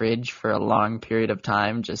outside of the fridge for a long period of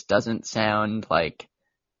time just doesn't sound like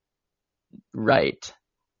right,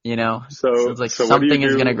 So it's like something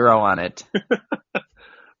is going to grow on it.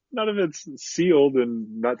 Not if it's sealed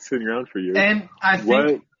and not sitting around for years. And I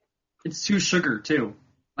think it's too sugar too.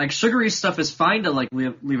 Like, sugary stuff is fine to, like,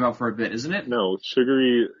 leave out for a bit, isn't it? No,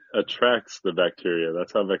 sugary attracts the bacteria.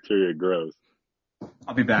 That's how bacteria grows.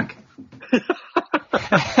 I'll be back.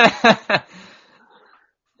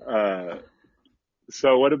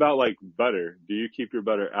 So what about, like, butter? Do you keep your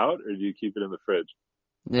butter out, or do you keep it in the fridge?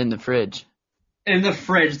 In the fridge. In the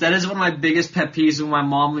fridge. That is one of my biggest pet peeves when my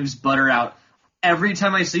mom leaves butter out. Every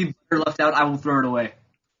time I see butter left out, I will throw it away.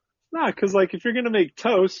 Nah, because like if you're gonna make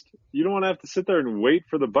toast, you don't want to have to sit there and wait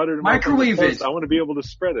for the butter to melt on the Microwave toast. it. I want to be able to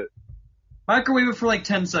spread it. Microwave it for like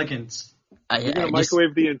 10 seconds. You're gonna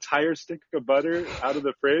microwave the entire stick of butter out of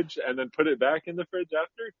the fridge and then put it back in the fridge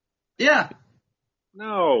after? Yeah.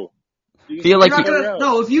 No. You Feel like You're not gonna,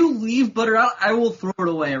 no, if you leave butter out, I will throw it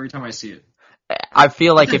away every time I see it. I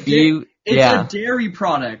feel like if you, It's a dairy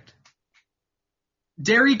product.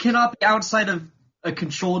 Dairy cannot be outside of a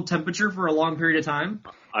controlled temperature for a long period of time.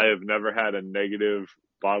 I have never had a negative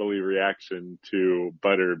bodily reaction to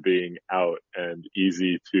butter being out and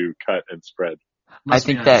easy to cut and spread. I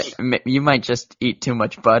think that you might just eat too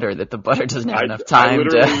much butter, that the butter doesn't have enough time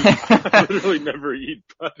I literally never eat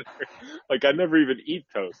butter. Like, I never even eat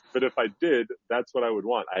toast. But if I did, that's what I would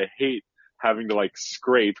want. I hate having to, like,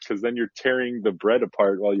 scrape, because then you're tearing the bread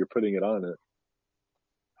apart while you're putting it on it.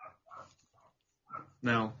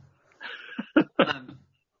 No.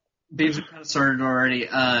 Babes have kind of started already.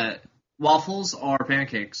 Waffles or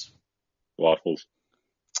pancakes? Waffles.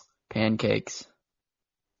 Pancakes.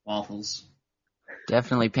 Waffles.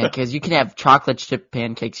 Definitely pancakes. You can have chocolate chip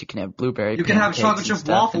pancakes. You can have blueberry You pancakes. can have chocolate chip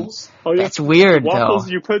waffles. Oh, yeah. That's weird, Waffles,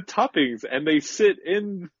 though. you put toppings, and they sit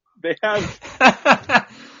in. They have.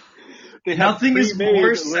 They have Nothing is pre-made more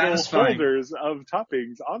little satisfying. holders of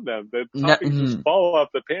toppings on them. The toppings just fall off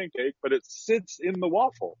the pancake, but it sits in the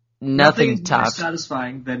waffle. Nothing is more tops.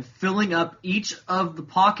 satisfying than filling up each of the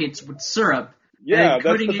pockets with syrup. Yeah, and that's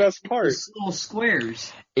cutting the best it part. into little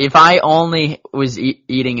squares. If I only was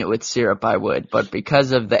eating it with syrup, I would. But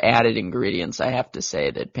because of the added ingredients, I have to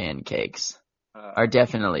say that pancakes are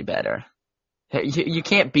definitely better. You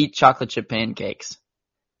can't beat chocolate chip pancakes.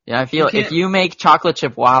 Yeah, I feel if you make chocolate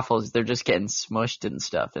chip waffles, they're just getting smushed and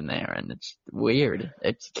stuff in there, and it's weird.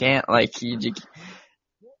 It can't, like, you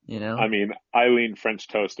know? I mean, I lean French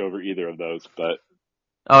toast over either of those, but...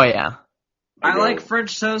 Oh, yeah. I like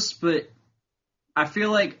French toast, but I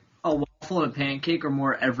feel like a waffle and a pancake are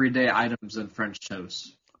more everyday items than French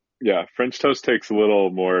toast. Yeah, French toast takes a little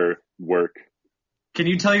more work. Can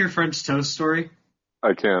you tell your French toast story?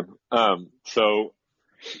 I can. So,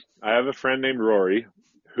 I have a friend named Rory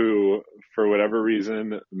who, for whatever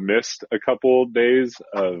reason, missed a couple days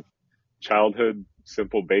of childhood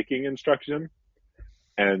simple baking instruction.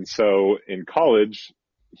 And so in college,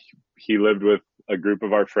 he lived with a group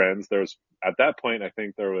of our friends. There was, at that point, I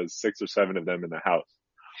think there was 6 or 7 of them in the house.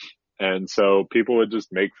 And so people would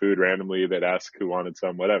just make food randomly. They'd ask who wanted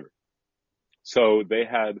some, whatever. So they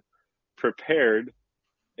had prepared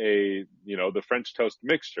the French toast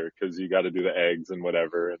mixture, because you got to do the eggs and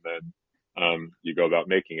whatever. And then you go about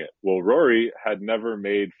making it. Well, Rory had never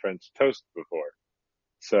made French toast before.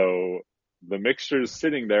 So the mixture is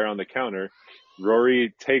sitting there on the counter.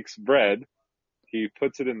 Rory takes bread, he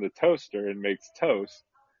puts it in the toaster and makes toast,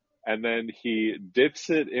 and then he dips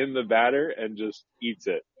it in the batter and just eats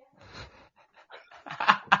it.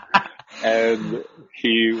 And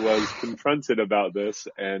he was confronted about this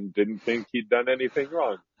and didn't think he'd done anything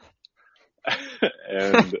wrong.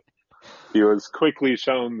 And he was quickly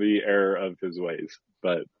shown the error of his ways.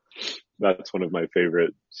 But that's one of my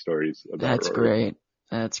favorite stories about That's Rory. great.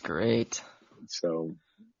 That's great. So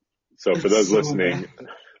for those listening,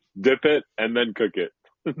 dip it and then cook it.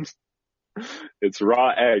 It's raw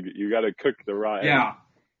egg. You got to cook the raw egg. Yeah.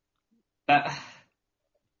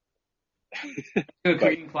 A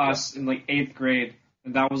cooking class in like 8th grade,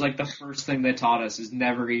 and that was like the first thing they taught us is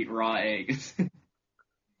never eat raw eggs.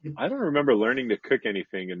 I don't remember learning to cook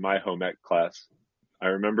anything in my home ec class. I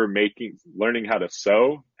remember learning how to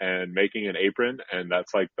sew and making an apron, and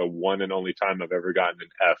that's like the one and only time I've ever gotten an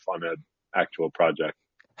F on an actual project.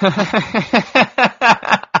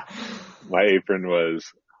 My apron was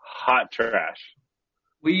hot trash.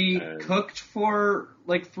 We cooked for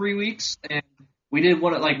like 3 weeks, and we did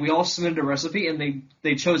we all submitted a recipe, and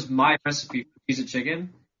they chose my recipe for piece of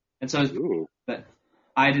chicken, and so that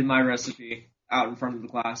I did my recipe out in front of the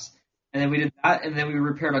class, and then we did that, and then we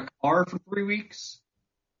repaired a car for 3 weeks,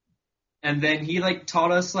 and then he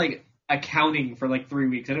taught us accounting for 3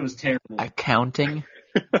 weeks, and it was terrible. Accounting?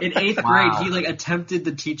 In 8th grade, he attempted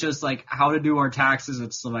to teach us how to do our taxes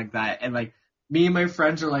and stuff like that, and me and my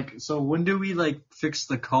friends are so when do we fix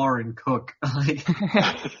the car and cook?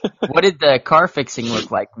 What did the car fixing look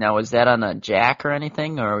like? Now, was that on a jack or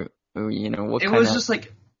anything, or what? It was just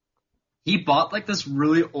he bought this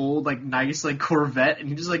really old nice Corvette, and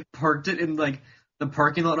he just parked it in the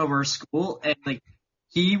parking lot of our school, and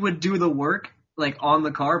he would do the work on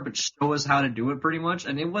the car, but show us how to do it pretty much,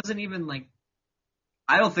 and it wasn't even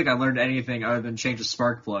I don't think I learned anything other than change a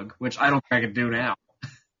spark plug, which I don't think I could do now.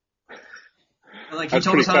 He That's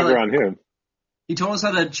told us pretty how clever to on him. He told us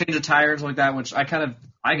how to change a tire and stuff like that, which I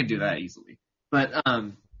could do that easily. But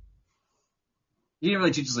he didn't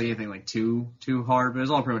really teach us like anything like too hard, but it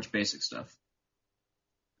was all pretty much basic stuff.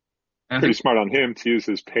 And I Pretty think smart on him to use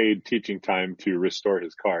his paid teaching time to restore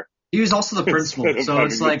his car. he was also the principal, Instead of so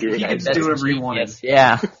it's having to like do it he could ourselves. do whatever he wanted. Yes,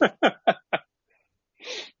 yeah.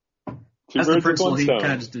 Two As the birds with principal, one he stone.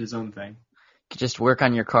 kind of just did his own thing. Could just work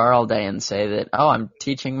on your car all day and say that, oh, I'm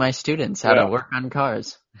teaching my students how Yeah. to work on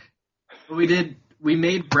cars. But we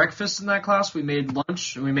made breakfast in that class, we made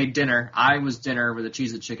lunch, and we made dinner. I was dinner with a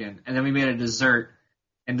cheese and chicken, and then we made a dessert.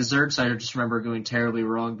 And desserts, I just remember going terribly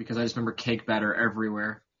wrong because I just remember cake batter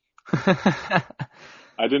everywhere.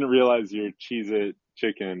 I didn't realize your Cheez-It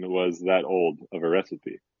chicken was that old of a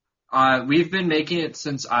recipe. We've been making it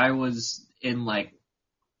since I was in like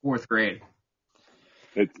 4th grade.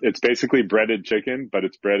 It's basically breaded chicken, but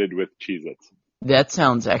it's breaded with Cheez-Its. That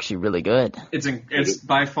sounds actually really good. It's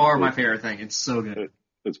by far my favorite thing. It's so good.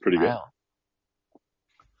 It's pretty Wow.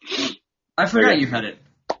 good. I forgot Okay. you had it.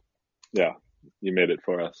 Yeah, you made it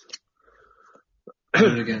for us. I'll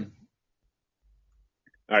do it again.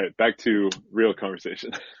 All right, back to real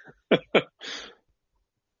conversation.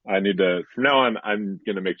 I need to, from now on, I'm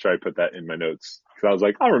going to make sure I put that in my notes. Because I was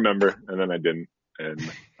like, I'll remember, and then I didn't, and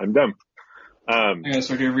I'm dumb. I gotta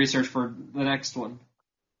start doing research for the next one.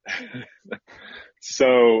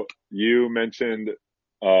 So you mentioned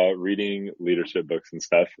reading leadership books and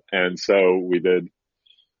stuff, and so we did.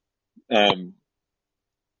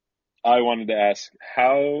 I wanted to ask,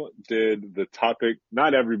 how did the topic,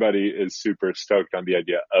 not everybody is super stoked on the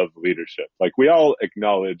idea of leadership. Like, we all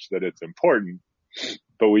acknowledge that it's important,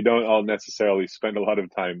 but we don't all necessarily spend a lot of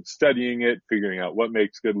time studying it, figuring out what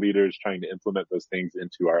makes good leaders, trying to implement those things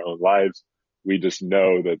into our own lives. We just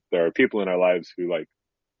know that there are people in our lives who, like,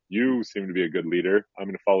 you seem to be a good leader, I'm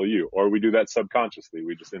going to follow you. Or we do that subconsciously.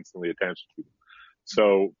 We just instantly attach to them.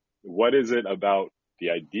 So what is it about the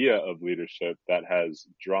idea of leadership that has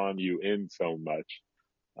drawn you in so much?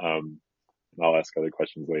 And I'll ask other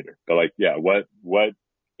questions later. But like, yeah, what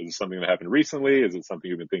is it something that happened recently? Is it something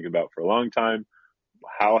you've been thinking about for a long time?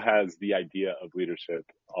 How has the idea of leadership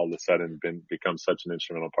all of a sudden become such an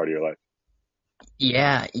instrumental part of your life?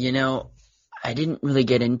 Yeah, I didn't really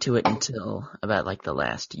get into it until about like the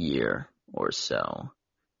last year or so.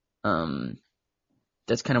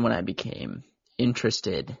 That's kind of when I became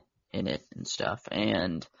interested in it and stuff.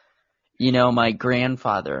 And, my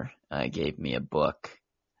grandfather gave me a book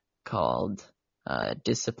called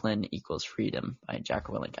Discipline Equals Freedom by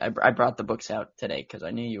Jocko Willink. I brought the books out today because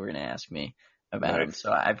I knew you were going to ask me about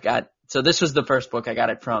them. So this was the first book. I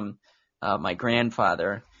got it from my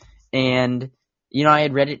grandfather. And, I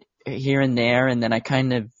had read it here and there, and then I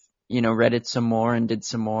kind of, read it some more and did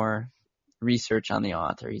some more research on the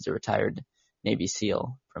author. He's a retired Navy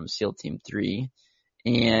SEAL from SEAL Team 3,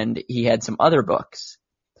 and he had some other books.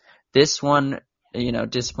 This one,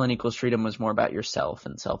 Discipline Equals Freedom was more about yourself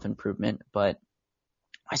and self-improvement, but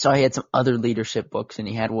I saw he had some other leadership books, and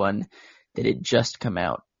he had one that had just come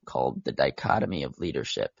out called The Dichotomy of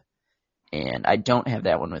Leadership. And I don't have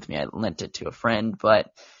that one with me. I lent it to a friend,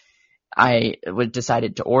 but I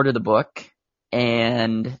decided to order the book,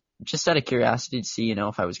 and just out of curiosity to see,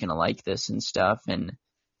 if I was going to like this and stuff. And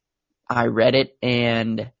I read it,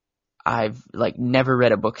 and I've like never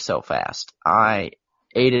read a book so fast. I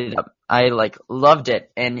ate it up. I like loved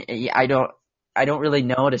it. And I don't really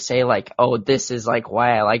know to say like, oh, this is like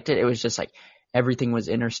why I liked it. It was just like everything was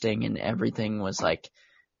interesting, and everything was like,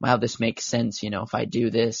 wow, this makes sense. If I do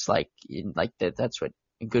this, like that's what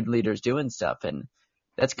good leaders do and stuff. And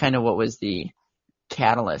that's kind of what was the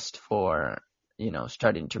catalyst for,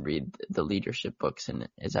 starting to read the leadership books. And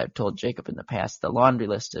as I've told Jacob in the past, the laundry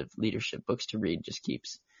list of leadership books to read just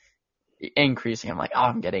keeps increasing. I'm like, oh,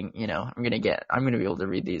 I'm going to be able to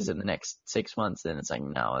read these in the next 6 months. And it's like,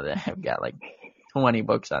 no, I've got like 20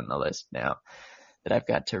 books on the list now that I've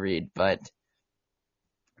got to read. But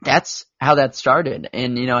that's how that started.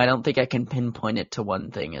 And, I don't think I can pinpoint it to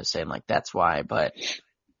one thing as saying like, that's why, but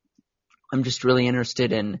I'm just really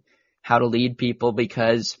interested in how to lead people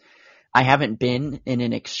because I haven't been in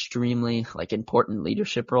an extremely like important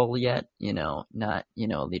leadership role yet, not,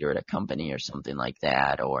 a leader at a company or something like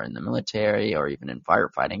that, or in the military or even in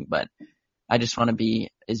firefighting, but I just want to be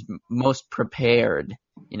as most prepared,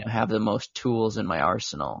 have the most tools in my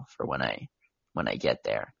arsenal for when I get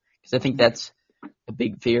there. Cause I think that's a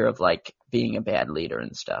big fear of like being a bad leader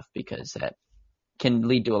and stuff, because that can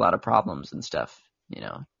lead to a lot of problems and stuff,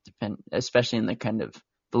 especially in the kind of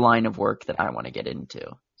the line of work that I want to get into.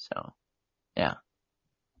 So, yeah.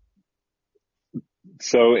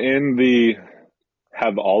 So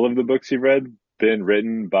have all of the books you've read been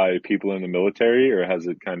written by people in the military, or has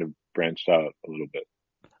it kind of branched out a little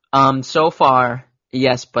bit? So far,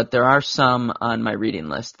 yes, but there are some on my reading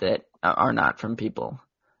list that are not from people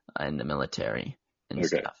in the military and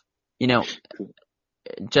Okay. stuff. You know,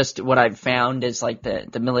 just what I've found is like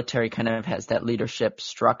the military kind of has that leadership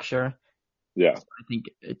structure. Yeah. I think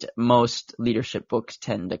most leadership books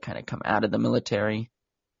tend to kind of come out of the military,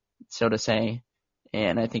 so to say.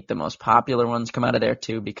 And I think the most popular ones come out of there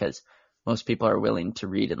too, because most people are willing to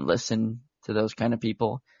read and listen to those kind of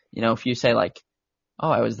people. You know, if you say like, oh,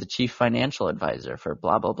 I was the chief financial advisor for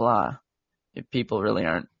blah, blah, blah, if people really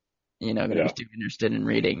aren't, you know, going to Yeah. be too interested in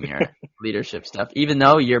reading your leadership stuff, even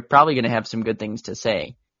though you're probably going to have some good things to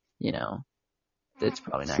say, you know, it's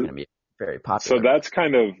probably not going to be very So popular. that's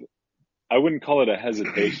kind of, I wouldn't call it a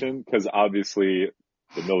hesitation, because obviously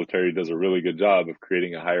the military does a really good job of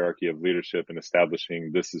creating a hierarchy of leadership and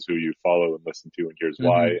establishing this is who you follow and listen to, and here's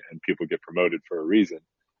why, and people get promoted for a reason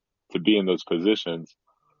to be in those positions.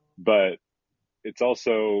 But it's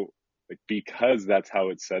also like, because that's how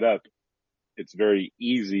it's set up, it's very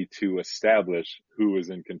easy to establish who is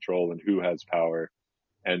in control and who has power.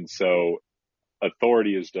 And so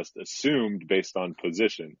authority is just assumed based on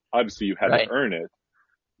position. Obviously you had Right. to earn it,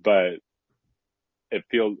 but it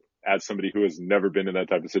feels, as somebody who has never been in that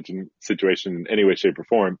type of situation in any way, shape, or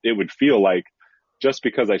form, it would feel like just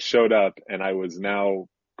because I showed up and I was now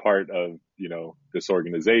part of, you know, this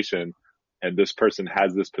organization and this person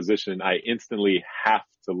has this position, I instantly have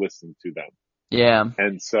to listen to them. Yeah.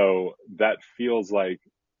 And so that feels like,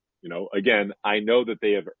 you know, again, I know that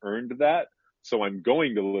they have earned that. So I'm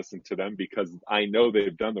going to listen to them because I know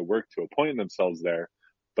they've done the work to appoint themselves there,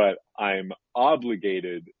 but I'm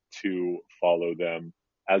obligated to follow them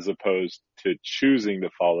as opposed to choosing to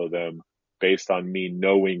follow them based on me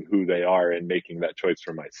knowing who they are and making that choice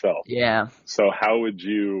for myself. Yeah. So how would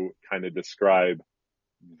you kind of describe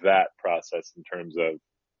that process in terms of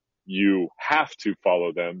you have to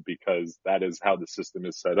follow them because that is how the system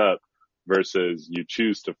is set up versus you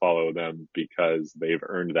choose to follow them because they've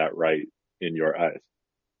earned that right in your eyes?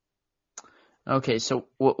 Okay. So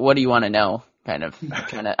what do you want to know? Kind of,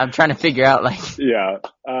 I'm trying to figure out like, Yeah.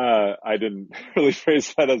 I didn't really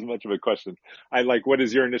phrase that as much of a question. I like, what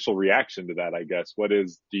is your initial reaction to that? I guess,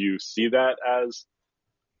 do you see that as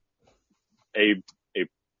a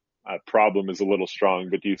problem is a little strong,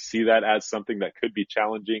 but do you see that as something that could be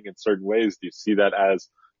challenging in certain ways? Do you see that as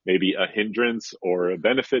maybe a hindrance or a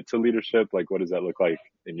benefit to leadership? Like, what does that look like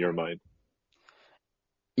in your mind?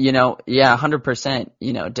 you know, yeah, 100%,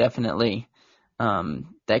 you know, definitely,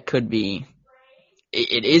 that could be,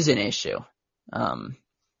 it is an issue.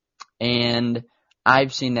 And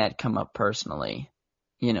I've seen that come up personally,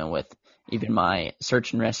 you know, with even my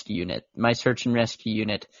search and rescue unit. My search and rescue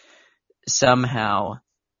unit somehow,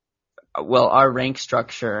 well, our rank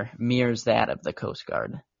structure mirrors that of the Coast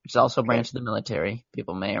Guard, which is also a branch of the military.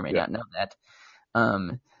 People may or may not know that.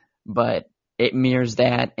 But it mirrors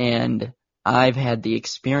that, and I've had the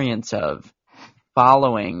experience of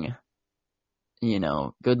following, you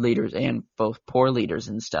know, good leaders and both poor leaders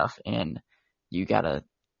and stuff, and you gotta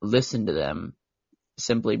listen to them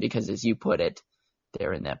simply because, as you put it,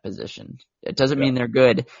 they're in that position. It doesn't mean they're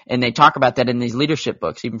good, and they talk about that in these leadership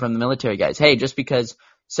books, even from the military guys. Hey, just because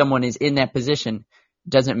someone is in that position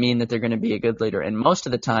doesn't mean that they're going to be a good leader, and most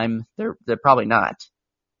of the time they're probably not.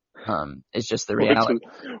 It's just the reality.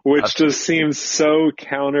 Which just seems so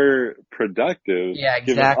counterproductive. Yeah,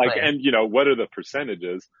 exactly. And you know, what are the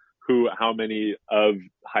percentages? How many of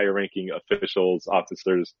higher ranking officials,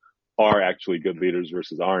 officers are actually good leaders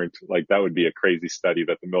versus aren't? Like, that would be a crazy study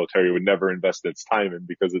that the military would never invest its time in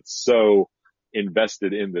because it's so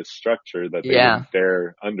invested in this structure that they wouldn't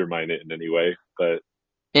dare undermine it in any way.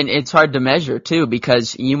 And it's hard to measure too,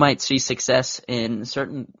 because you might see success in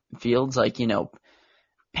certain fields, like, you know,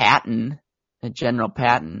 General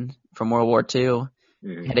Patton from World War II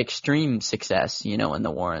had extreme success, you know, in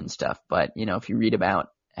the war and stuff. But, you know, if you read about,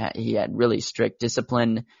 he had really strict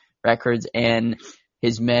discipline records, and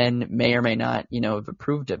his men may or may not, you know, have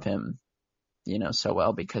approved of him, you know, so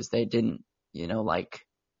well because they didn't, you know, like,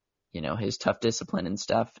 you know, his tough discipline and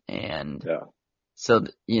stuff. And so,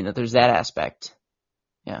 you know, there's that aspect.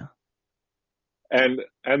 Yeah. And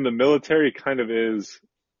the military kind of is,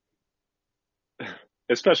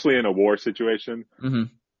 especially in a war situation,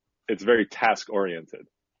 it's very task oriented.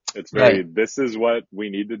 It's very, this is what we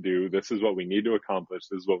need to do. This is what we need to accomplish.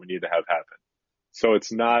 This is what we need to have happen. So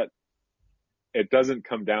it doesn't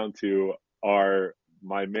come down to, are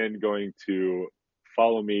my men going to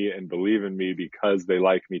follow me and believe in me because they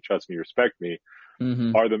like me, trust me, respect me?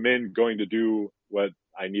 Are the men going to do what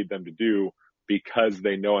I need them to do because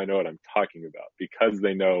they know I know what I'm talking about, because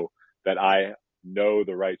they know that I know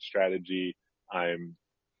the right strategy. I'm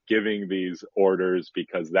giving these orders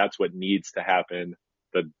because that's what needs to happen.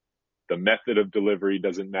 The method of delivery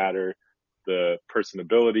doesn't matter. The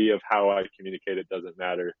personability of how I communicate it doesn't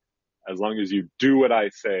matter. As long as you do what I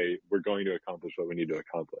say, we're going to accomplish what we need to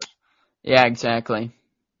accomplish. Yeah, exactly.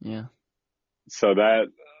 Yeah. So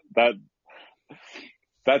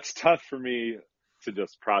that's tough for me to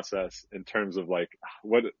just process in terms of like,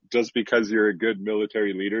 what, just because you're a good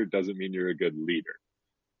military leader doesn't mean you're a good leader.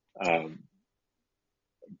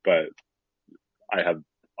 But I have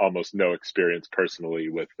almost no experience personally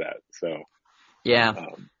with that. So, Yeah.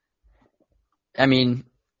 I mean,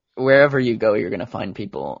 wherever you go, you're going to find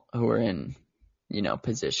people who are in,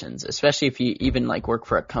 positions, especially if you even like work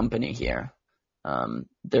for a company here.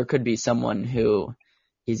 There could be someone who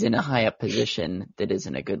is in a high up position that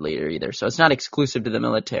isn't a good leader either. So it's not exclusive to the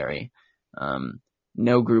military.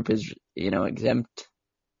 No group is, exempt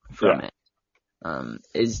from it.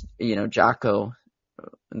 Jocko,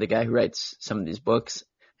 the guy who writes some of these books,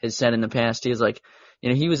 has said in the past, he was like,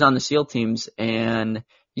 he was on the SEAL teams, and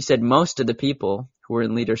he said most of the people who were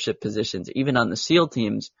in leadership positions, even on the SEAL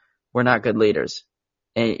teams, were not good leaders.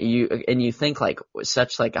 And you think like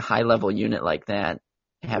such like a high level unit like that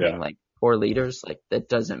having like poor leaders, like that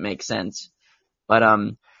doesn't make sense. But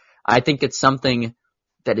I think it's something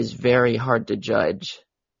that is very hard to judge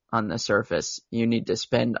on the surface. You need to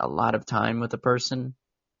spend a lot of time with a person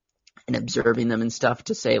and observing them and stuff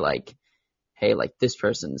to say like, hey, like this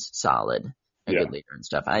person's solid, a good leader and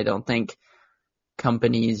stuff. I don't think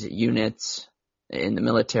companies, units in the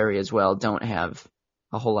military as well don't have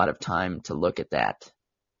a whole lot of time to look at that.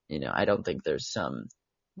 I don't think there's some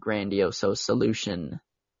grandiose solution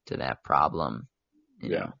to that problem. You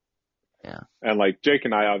know? Yeah. And like Jake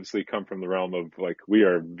and I obviously come from the realm of like, we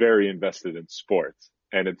are very invested in sports,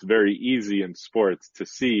 and it's very easy in sports to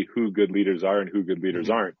see who good leaders are and who good leaders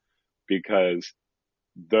aren't, because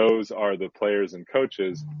those are the players and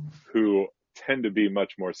coaches who tend to be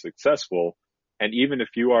much more successful. And even if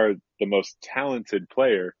you are the most talented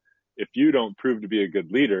player, if you don't prove to be a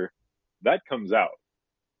good leader, that comes out.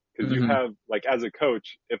 Because you have, like, as a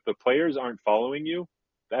coach, if the players aren't following you,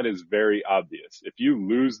 that is very obvious. If you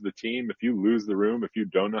lose the team, if you lose the room, if you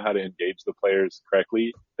don't know how to engage the players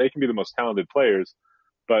correctly, they can be the most talented players.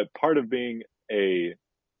 But part of being the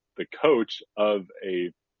coach of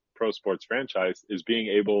a pro sports franchise is being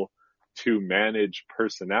able to manage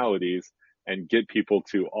personalities and get people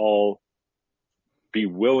to all be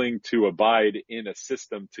willing to abide in a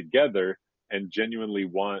system together and genuinely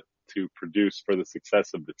want to produce for the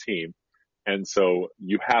success of the team. And so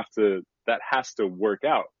that has to work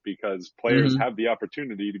out, because players have the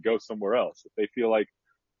opportunity to go somewhere else. If they feel like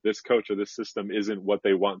this coach or this system isn't what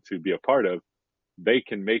they want to be a part of, they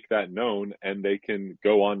can make that known and they can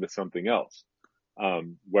go on to something else.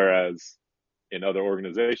 Whereas in other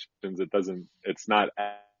organizations, it's not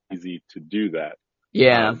as easy to do that.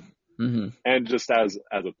 Yeah. And just as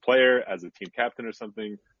a player, as a team captain or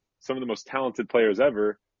something, some of the most talented players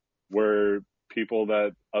ever were people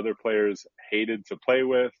that other players hated to play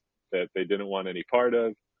with, that they didn't want any part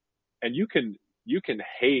of. And you can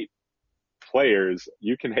hate players,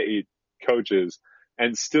 you can hate coaches,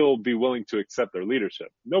 and still be willing to accept their leadership.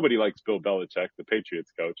 Nobody likes Bill Belichick, the Patriots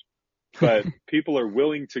coach, but people are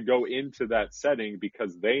willing to go into that setting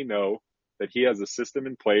because they know that he has a system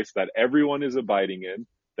in place that everyone is abiding in,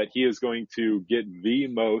 that he is going to get the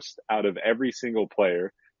most out of every single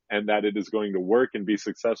player, and that it is going to work and be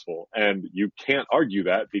successful. And you can't argue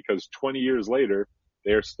that, because 20 years later,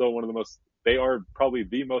 they are still they are probably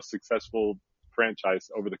the most successful franchise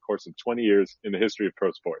over the course of 20 years in the history of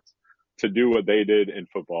pro sports. To do what they did in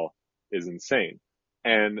football is insane.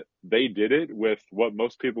 And they did it with what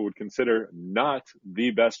most people would consider not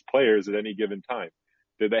the best players at any given time.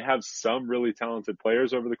 Did they have some really talented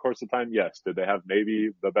players over the course of time? Yes. Did they have maybe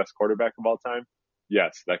the best quarterback of all time?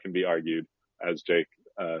 Yes, that can be argued, as Jake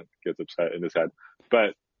gets upset in his head.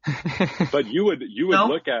 But you would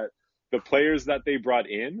look at the players that they brought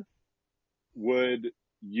in,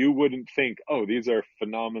 you wouldn't think, oh, these are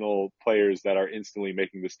phenomenal players that are instantly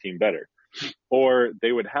making this team better. Or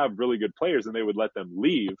they would have really good players and they would let them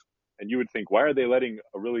leave, and you would think, why are they letting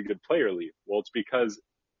a really good player leave? Well, it's because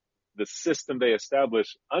the system they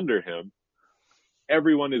established under him,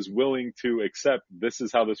 everyone is willing to accept this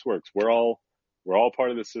is how this works. We're all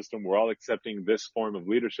part of the system. We're all accepting this form of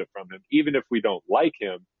leadership from him. Even if we don't like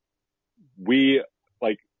him,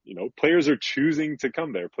 players are choosing to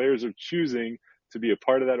come there. Players are choosing to be a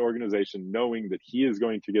part of that organization, knowing that he is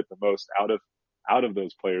going to get the most out of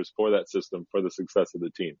those players for that system, for the success of the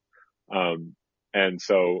team. And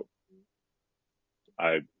so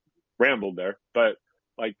I rambled there, but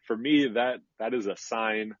like for me, that is a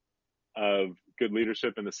sign of good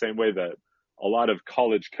leadership in the same way that a lot of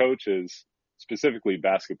college coaches, specifically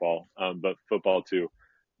basketball, but football too,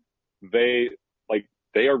 they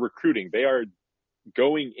are recruiting. They are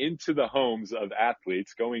going into the homes of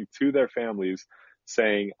athletes, going to their families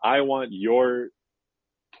saying, I want your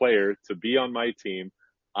player to be on my team.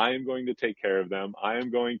 I am going to take care of them. I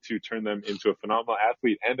am going to turn them into a phenomenal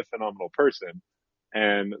athlete and a phenomenal person.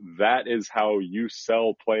 And that is how you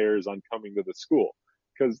sell players on coming to the school.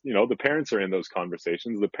 Because, the parents are in those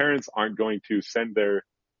conversations. The parents aren't going to send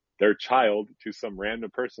their child to some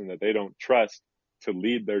random person that they don't trust to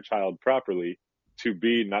lead their child properly, to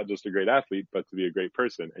be not just a great athlete, but to be a great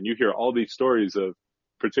person. And you hear all these stories of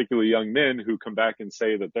particularly young men who come back and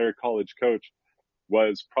say that their college coach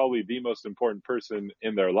was probably the most important person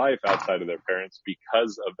in their life outside of their parents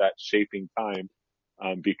because of that shaping time,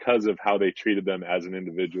 because of how they treated them as an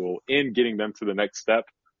individual in getting them to the next step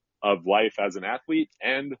of life as an athlete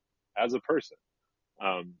and as a person.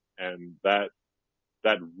 And that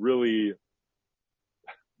really,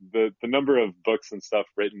 the number of books and stuff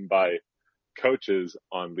written by coaches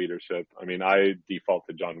on leadership. I mean, I default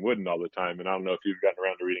to John Wooden all the time, and I don't know if you've gotten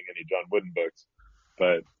around to reading any John Wooden books,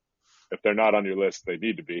 but if they're not on your list, they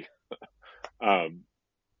need to be.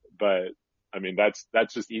 But I mean,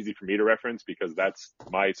 that's just easy for me to reference because that's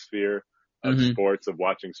my sphere of sports, of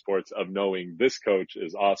watching sports, of knowing this coach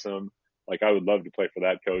is awesome. Like I would love to play for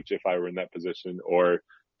that coach if I were in that position, or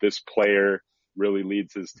this player really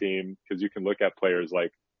leads his team. Because you can look at players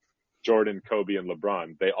like Jordan, Kobe, and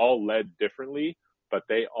LeBron. They all led differently, but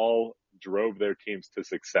they all drove their teams to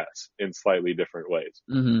success in slightly different ways.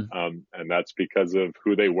 And that's because of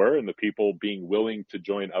who they were and the people being willing to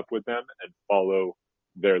join up with them and follow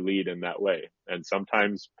their lead in that way. And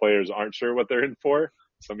sometimes players aren't sure what they're in for.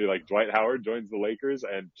 Somebody like Dwight Howard joins the Lakers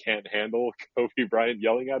and can't handle Kobe Bryant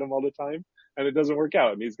yelling at him all the time, and it doesn't work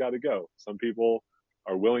out and he's got to go. Some people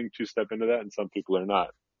are willing to step into that and some people are not.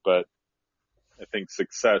 But I think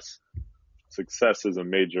success is a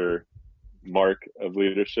major mark of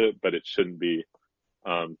leadership, but it shouldn't be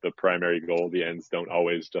the primary goal. The ends don't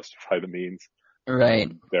always justify the means.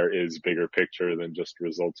 Right. There is bigger picture than just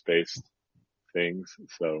results-based things.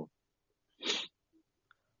 So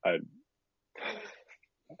I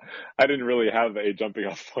didn't really have a jumping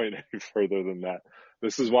off point any further than that.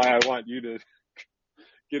 This is why I want you to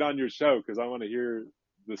get on your show, because I want to hear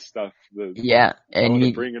this stuff. Yeah, and I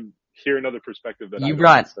want to hear another perspective that I don't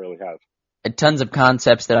necessarily have. Tons of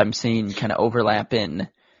concepts that I'm seeing kind of overlap in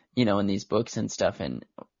these books and stuff. And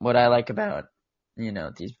what I like about,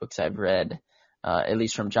 these books I've read, at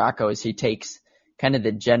least from Jocko, is he takes kind of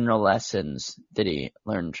the general lessons that he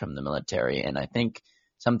learned from the military. And I think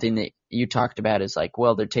something that you talked about is like,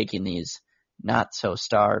 well, they're taking these not so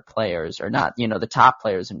star players, or not, the top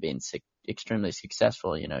players, and being extremely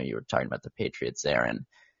successful. You were talking about the Patriots there, and,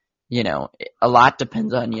 a lot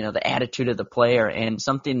depends on, the attitude of the player. And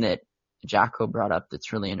something that Jocko brought up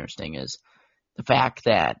that's really interesting is the fact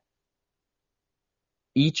that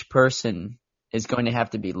each person is going to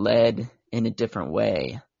have to be led in a different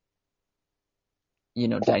way,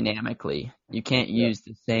 dynamically. You can't use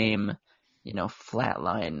the same,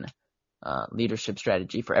 flatline leadership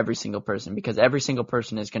strategy for every single person, because every single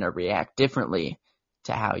person is going to react differently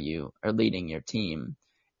to how you are leading your team.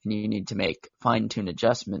 And you need to make fine-tuned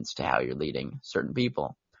adjustments to how you're leading certain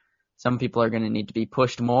people. Some people are going to need to be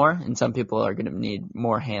pushed more, and some people are going to need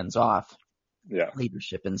more hands-off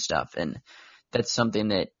leadership and stuff. And that's something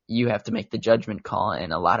that you have to make the judgment call,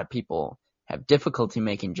 and a lot of people have difficulty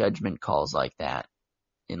making judgment calls like that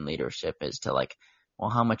in leadership, as to like, well,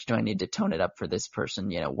 how much do I need to tone it up for this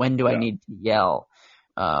person? When do I need to yell?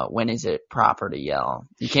 When is it proper to yell?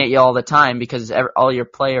 You can't yell all the time, because all your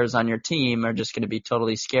players on your team are just going to be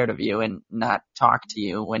totally scared of you and not talk to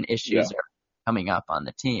you when issues are coming up on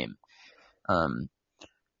the team.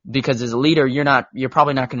 Because as a leader, you're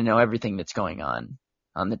probably not going to know everything that's going on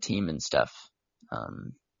the team and stuff.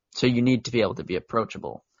 So you need to be able to be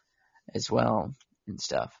approachable as well and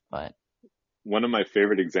stuff. But one of my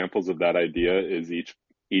favorite examples of that idea is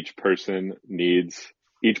each person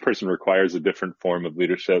requires a different form of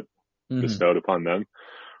leadership bestowed upon them.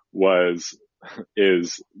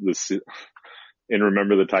 Is this in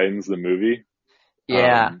Remember the Titans, the movie?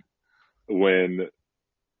 Yeah. When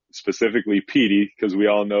specifically Petey, because we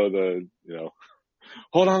all know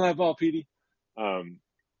hold on that ball, Petey.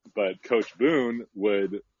 But Coach Boone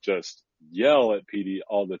would just yell at Petey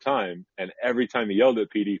all the time, and every time he yelled at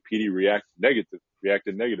Petey reacted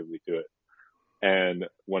negatively to it. And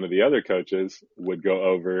one of the other coaches would go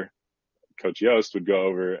over, Coach Yost would go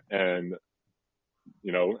over and,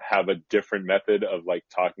 have a different method of like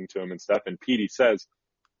talking to him and stuff. And Petey says,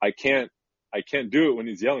 I can't do it when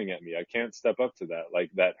he's yelling at me. I can't step up to that.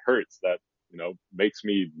 Like that hurts. That, makes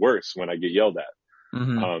me worse when I get yelled at.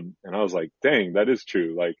 Mm-hmm. And I was like, dang, that is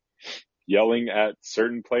true. Like yelling at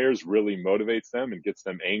certain players really motivates them and gets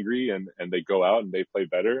them angry and they go out and they play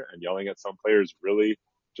better, and yelling at some players really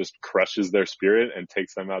just crushes their spirit and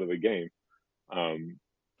takes them out of the game.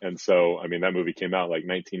 And so, I mean, that movie came out like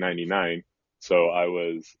 1999. So I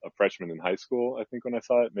was a freshman in high school, I think, when I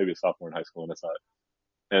saw it, maybe a sophomore in high school when I saw it.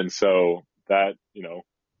 And so that,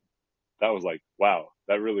 that was like, wow,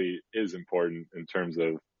 that really is important in terms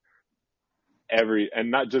of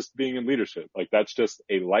and not just being in leadership. Like that's just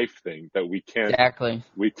a life thing that we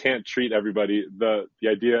can't treat everybody. The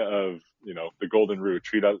idea of, the golden rule,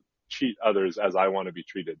 treat others as I want to be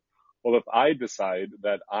treated. Well, if I decide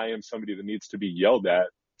that I am somebody that needs to be yelled at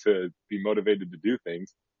to be motivated to do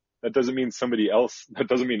things, that doesn't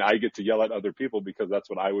mean I get to yell at other people because that's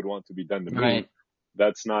what I would want to be done to Right. me.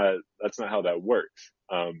 That's not how that works.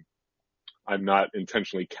 I'm not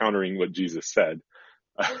intentionally countering what Jesus said.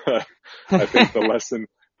 I think the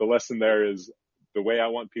lesson there is the way I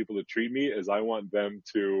want people to treat me is I want them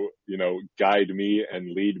to, guide me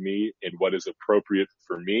and lead me in what is appropriate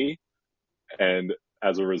for me. And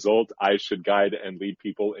as a result, I should guide and lead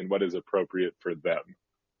people in what is appropriate for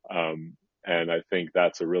them. And I think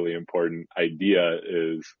that's a really important idea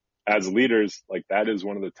is as leaders, like that is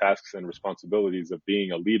one of the tasks and responsibilities of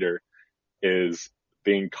being a leader is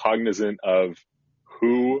being cognizant of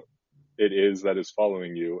who it is that is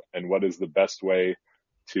following you and what is the best way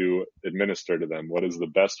to administer to them. What is the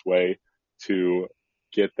best way to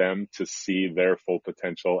get them to see their full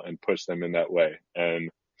potential and push them in that way. And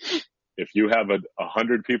if you have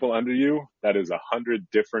 100 people under you, that is 100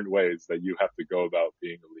 different ways that you have to go about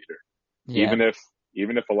being a leader. Yeah.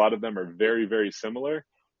 Even if a lot of them are very, very similar,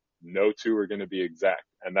 no two are going to be exact.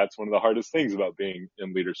 And that's one of the hardest things about being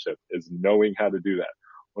in leadership is knowing how to do that.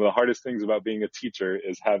 One of the hardest things about being a teacher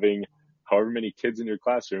is having however many kids in your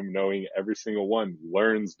classroom, knowing every single one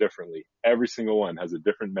learns differently. Every single one has a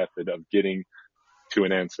different method of getting to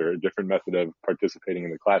an answer, a different method of participating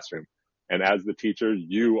in the classroom. And as the teacher,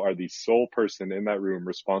 you are the sole person in that room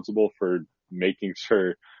responsible for making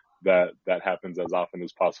sure that that happens as often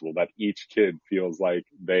as possible, that each kid feels like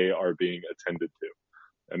they are being attended to.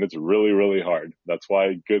 And it's really, really hard. That's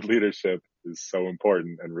why good leadership is so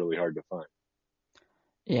important and really hard to find.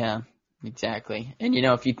 Yeah, exactly. And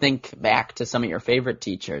if you think back to some of your favorite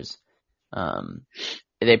teachers,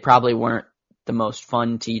 they probably weren't the most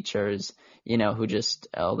fun teachers, who just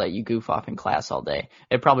let you goof off in class all day.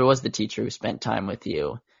 It probably was the teacher who spent time with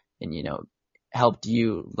you and, helped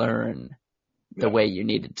you learn the way you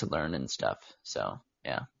needed to learn and stuff. So,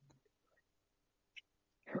 yeah.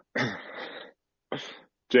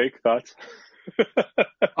 Jake, thoughts?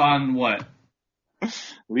 On what?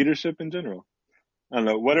 Leadership in general. I don't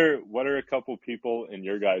know. What are a couple people in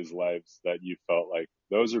your guys' lives that you felt like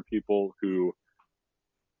those are people who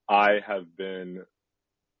I have been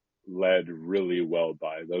led really well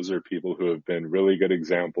by? Those are people who have been really good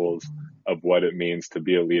examples of what it means to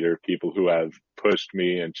be a leader, people who have pushed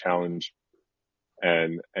me and challenged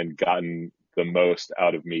and gotten the most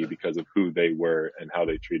out of me because of who they were and how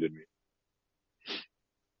they treated me.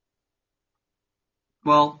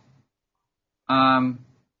 Well, I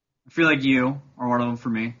feel like you are one of them for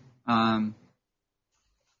me.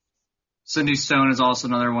 Cindy Stone is also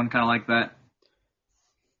another one kind of like that.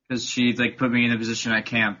 Because she put me in a position at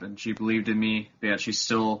camp and she believed in me. But yeah, she's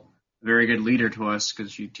still a very good leader to us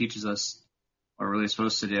because she teaches us what we're really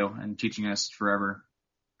supposed to do and teaching us forever.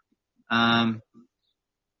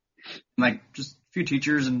 Just a few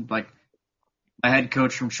teachers and my head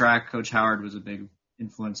coach from track, Coach Howard, was a big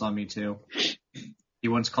influence on me too. He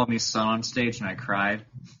once called me son on stage and I cried.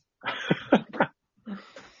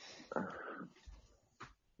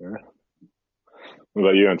 Yeah. What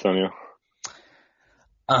about you, Antonio?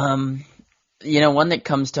 One that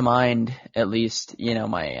comes to mind, at least,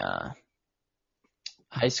 my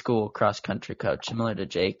high school cross country coach, similar to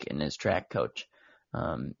Jake and his track coach.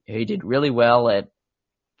 He did really well at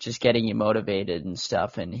just getting you motivated and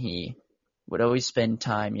stuff, and he would always spend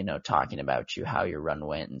time, talking about you, how your run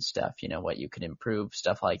went and stuff, what you could improve,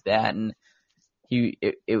 stuff like that. And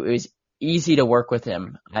it was easy to work with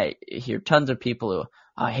him. I hear tons of people who,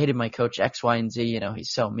 I hated my coach X, Y, and Z,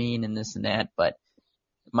 he's so mean and this and that, but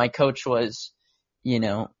my coach was,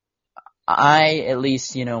 I at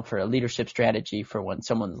least, for a leadership strategy for when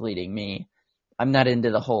someone's leading me, I'm not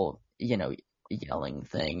into the whole, yelling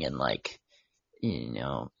thing and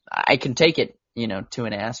I can take it to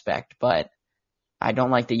an aspect, but I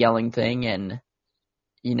don't like the yelling thing, and,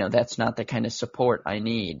 that's not the kind of support I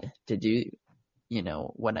need to do,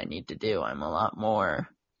 what I need to do. I'm a lot more,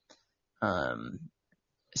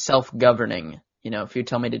 self-governing. If you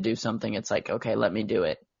tell me to do something, it's like, okay, let me do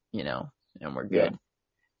it, and we're good.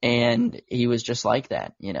 Yeah. And he was just like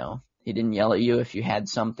that, He didn't yell at you if you had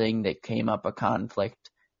something that came up a conflict.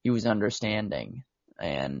 He was understanding,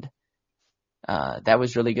 and that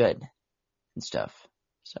was really good and stuff.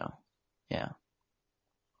 So, yeah.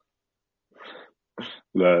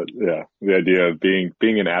 The idea of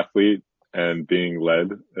being an athlete and being led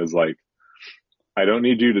is like, I don't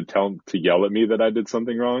need you to yell at me that I did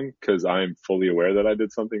something wrong, because I'm fully aware that I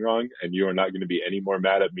did something wrong, and you are not going to be any more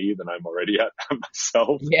mad at me than I'm already at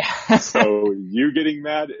myself. Yeah. So you getting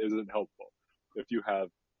mad isn't helpful. If you have,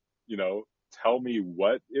 tell me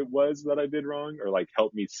what it was that I did wrong, or like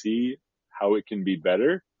help me see how it can be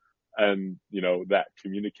better. And, that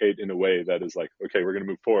communicate in a way that is like, okay, we're going to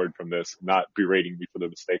move forward from this, not berating me for the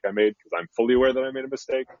mistake I made, because I'm fully aware that I made a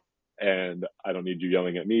mistake, and I don't need you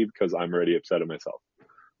yelling at me because I'm already upset at myself.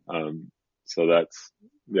 So that's,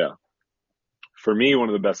 yeah. For me, one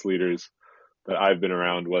of the best leaders that I've been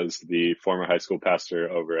around was the former high school pastor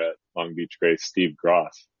over at Long Beach Grace, Steve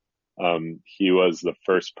Gross. He was the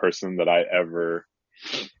first person that I ever,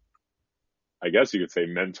 I guess you could say,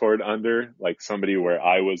 mentored under, like somebody where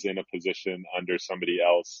I was in a position under somebody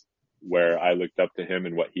else where I looked up to him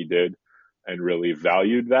and what he did and really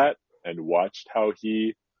valued that and watched how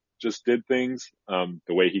he just did things,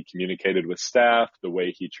 the way he communicated with staff, the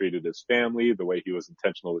way he treated his family, the way he was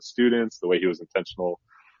intentional with students, the way he was intentional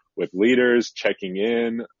with leaders, checking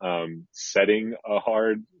in, setting a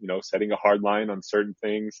hard line on certain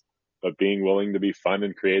things, but being willing to be fun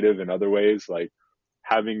and creative in other ways, like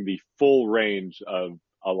having the full range of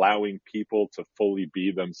allowing people to fully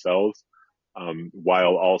be themselves,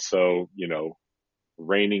 while also,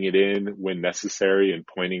 reining it in when necessary and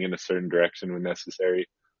pointing in a certain direction when necessary.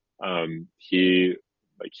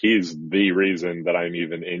 He's the reason that I'm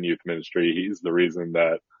even in youth ministry. He's the reason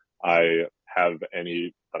that I've had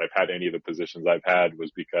any of the positions I've had,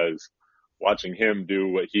 was because watching him do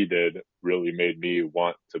what he did really made me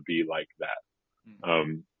want to be like that.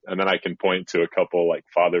 And then I can point to a couple like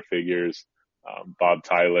father figures, Bob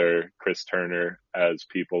Tyler, Chris Turner, as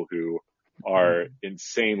people who are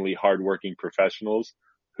insanely hardworking professionals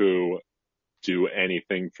who do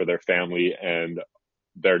anything for their family, and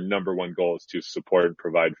their number one goal is to support and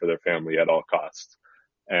provide for their family at all costs.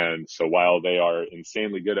 And so while they are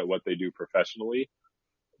insanely good at what they do professionally,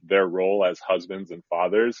 their role as husbands and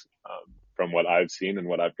fathers, from what I've seen and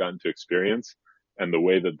what I've gotten to experience, and the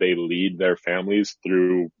way that they lead their families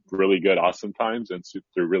through really good, awesome times and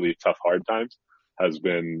through really tough, hard times, has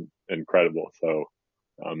been incredible. So,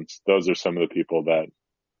 those are some of the people that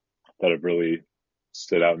have really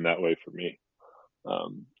stood out in that way for me.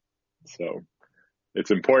 So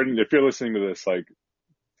it's important, if you're listening to this, like,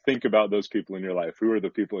 think about those people in your life. Who are the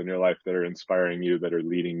people in your life that are inspiring you, that are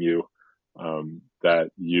leading you,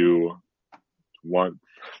 that you want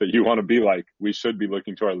to be like? We should be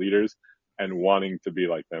looking to our leaders and wanting to be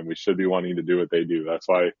like them. We should be wanting to do what they do. That's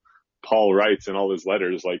why Paul writes in all his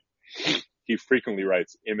letters, like, he frequently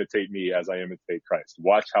writes, imitate me as I imitate Christ.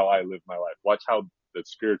 Watch how I live my life. Watch how the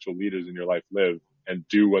spiritual leaders in your life live, and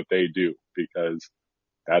do what they do, because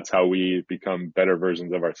that's how we become better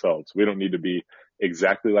versions of ourselves. We don't need to be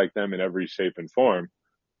exactly like them in every shape and form,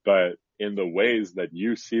 but in the ways that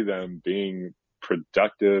you see them being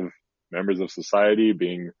productive members of society,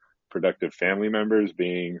 being productive family members,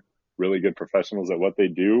 being really good professionals at what they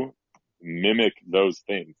do, mimic those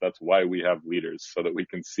things. That's why we have leaders, so that we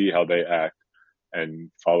can see how they act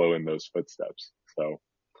and follow in those footsteps. So,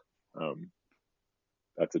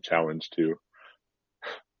 that's a challenge to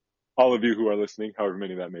all of you who are listening, however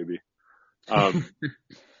many that may be.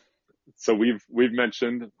 So we've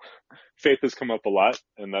mentioned faith has come up a lot,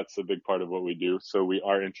 and that's a big part of what we do. So we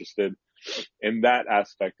are interested in that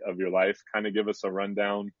aspect of your life. Kind of give us a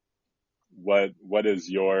rundown. What does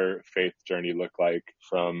your faith journey look like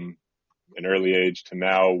from an early age to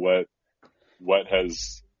now? What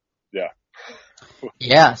has, yeah.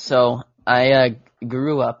 Yeah. So I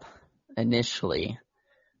grew up initially,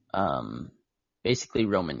 basically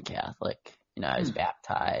Roman Catholic. I was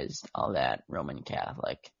baptized, all that, Roman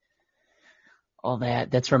Catholic, all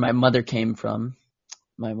that. That's where my mother came from.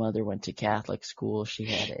 My mother went to Catholic school. She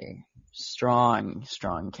had a strong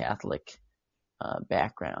Catholic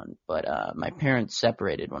background, but my parents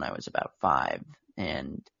separated when I was about 5,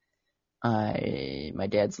 and my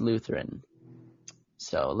dad's Lutheran,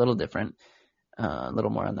 so a little different, a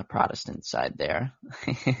little more on the Protestant side there.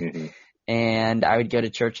 and I would go to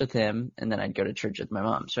church with him, and then I'd go to church with my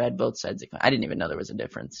mom. So I had both sides of the coin. I didn't even know there was a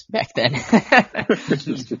difference back then. I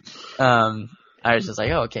was just like,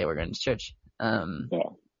 oh, okay, we're going to church. Yeah.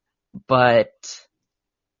 But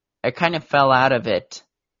I kind of fell out of it.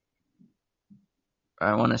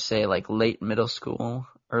 I want to say like late middle school,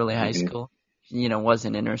 early high school.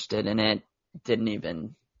 Wasn't interested in it. Didn't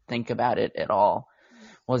even think about it at all.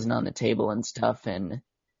 Wasn't on the table and stuff. And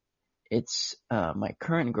it's my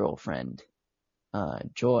current girlfriend,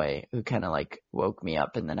 Joy, who kind of like woke me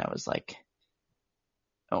up. And then I was like,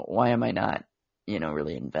 oh, why am I not,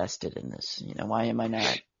 really invested in this? Why am I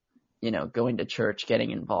not, going to church,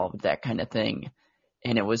 getting involved, that kind of thing.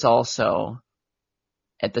 And it was also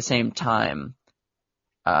at the same time,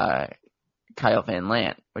 Kyle Van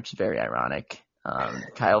Lant, which is very ironic.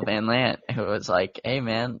 Kyle Van Lant, who was like, hey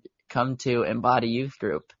man, come to Embody Youth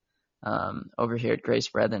Group, over here at Grace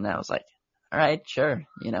Brethren. And I was like, all right, sure.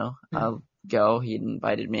 I'll go. He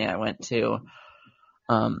invited me. I went to,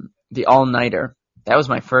 the all-nighter. That was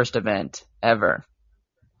my first event ever,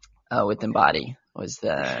 with Embody. Was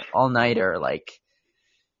the all-nighter,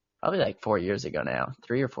 probably 4 years ago now,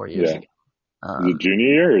 3 or 4 years ago. Was it junior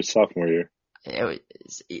year or sophomore year? It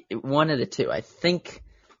was one of the two. I think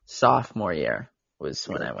sophomore year was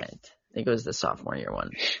when I went. I think it was the sophomore year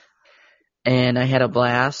one. And I had a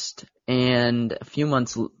blast. And a few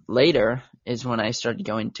months later is when I started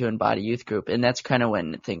going to Embody Youth Group. And that's kind of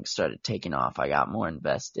when things started taking off. I got more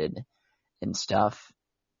invested in stuff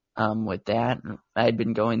with that. I had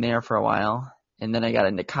been going there for a while. And then I got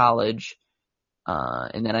into college.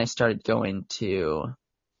 And then I started going to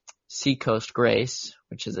Seacoast Grace,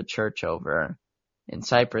 which is a church over in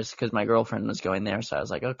Cyprus, because my girlfriend was going there. So I was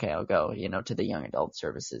like, okay, I'll go, to the young adult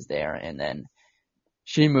services there. And then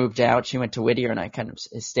she moved out. She went to Whittier, and I kind of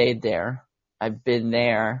stayed there. I've been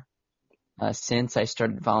there since I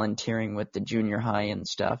started volunteering with the junior high and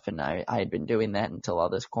stuff. And I had been doing that until all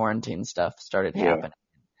this quarantine stuff started happening.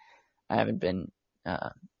 I haven't been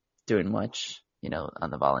doing much, on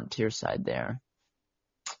the volunteer side there.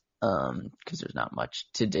 Because there's not much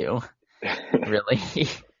to do, really.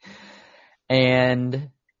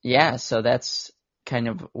 And yeah, so that's kind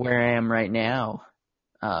of where I am right now,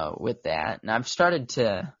 with that. And I've started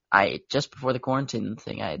to, just before the quarantine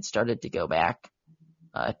thing, I had started to go back,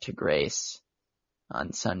 to Grace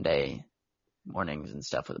on Sunday mornings and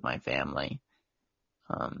stuff with my family.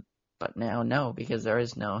 But now, no, because there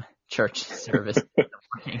is no church service in the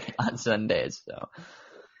morning on Sundays,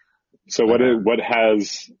 So what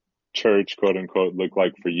has church, quote unquote, look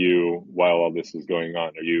like for you while all this is going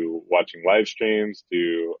on? Are you watching live streams?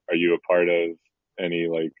 Are you a part of any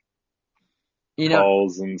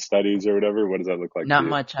calls and studies or whatever? What does that look like? Not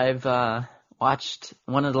much. I've watched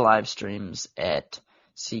one of the live streams at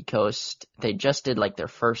Seacoast. They just did their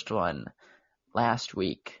first one last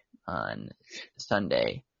week on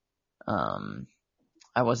Sunday.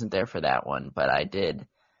 I wasn't there for that one, but I did.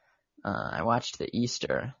 I watched the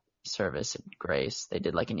Easter service at Grace. They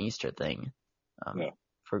did an Easter thing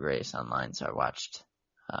for Grace online, so I watched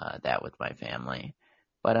that with my family.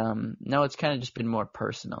 But no, it's kind of just been more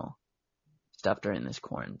personal stuff during this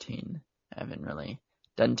quarantine. I haven't really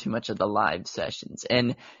done too much of the live sessions,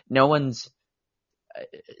 and no one's,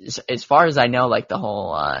 as far as I know, the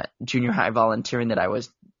whole junior high volunteering that I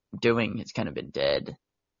was doing has kind of been dead.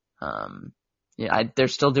 They're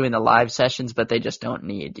still doing the live sessions, but they just don't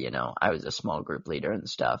need, I was a small group leader and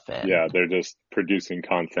stuff. And they're just producing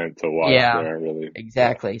content to watch. Yeah, really.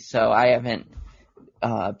 Exactly. So I haven't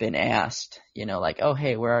been asked, oh,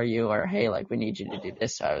 hey, where are you? Or, hey, we need you to do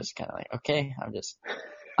this. So I was kind of okay, I'm just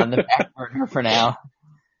on the back burner for now.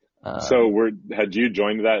 So had you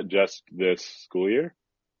joined that just this school year?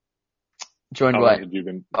 Joined How what? long had you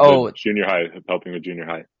been junior high, helping with junior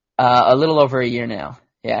high? A little over a year now.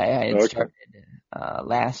 Yeah, I had started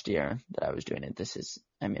last year that I was doing it.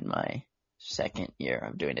 I'm in my second year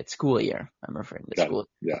of doing it. School year. I'm referring to school.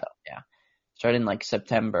 Yeah. So, yeah. Started in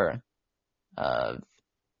September of,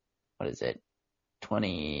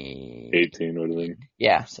 2018 would have been.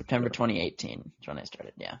 Yeah, September 2018 is when I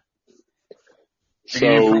started, yeah.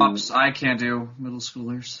 So props, I can't do middle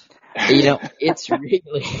schoolers. It's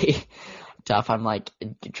really tough. I'm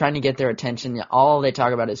trying to get their attention. All they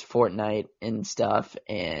talk about is Fortnite and stuff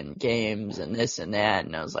and games and this and that.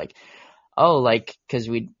 And I was because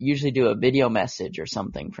we usually do a video message or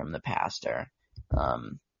something from the pastor.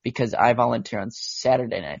 Because I volunteer on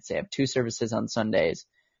Saturday nights. They have 2 services on Sundays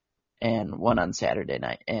and 1 on Saturday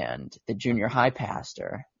night. And the junior high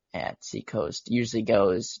pastor at Seacoast usually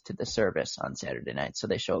goes to the service on Saturday night. So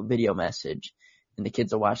they show a video message and the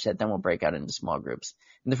kids will watch that. Then we'll break out into small groups.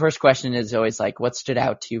 And the first question is always like, what stood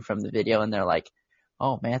out to you from the video? And they're like,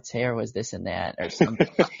 oh, Matt's hair was this and that or something.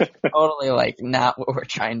 Totally like not what we're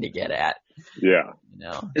trying to get at. Yeah. You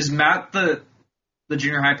know? Is Matt the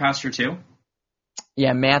junior high pastor too?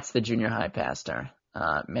 Yeah, Matt's the junior high pastor.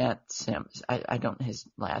 Matt Sam, I don't, his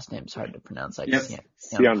last name's hard to pronounce. Like, Yep.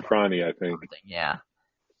 Cianfrani, I think. Yeah.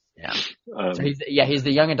 So he's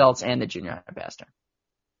the young adults and the junior high pastor.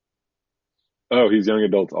 Oh, he's young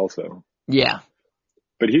adults also. Yeah.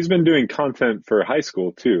 But he's been doing content for high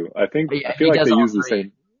school too. I feel like they use the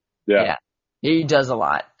same. Yeah. He does a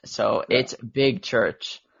lot. So it's a big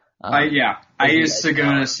church. I used to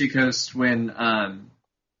go to Seacoast when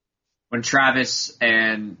Travis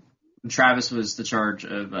was the charge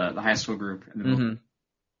of the high school group. Mm-hmm.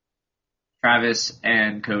 Travis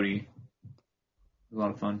and Cody. A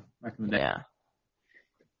lot of fun back in the day. Yeah.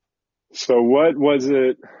 So what was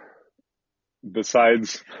it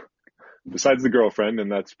besides the girlfriend,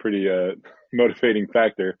 and that's pretty motivating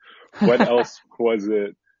factor, what else was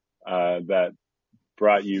it that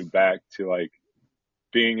brought you back to like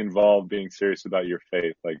being involved, being serious about your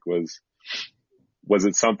faith? Like was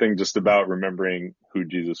it something just about remembering who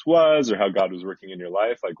Jesus was or how God was working in your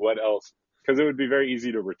life? Like what else? Because it would be very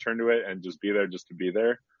easy to return to it and just be there just to be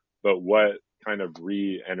there. But what kind of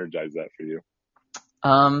re-energized that for you?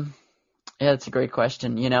 Yeah, that's a great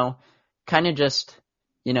question. You know, kind of just,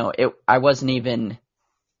 you know, I wasn't even,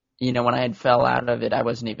 you know, when I had fell out of it, I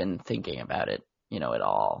wasn't even thinking about it, you know, at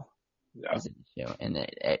all. Yeah. As an issue. And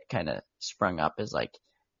it kind of sprung up as like,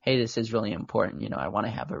 hey, this is really important. You know, I want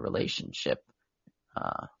to have a relationship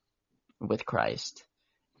with Christ.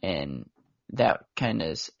 And that kind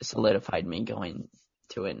of solidified me going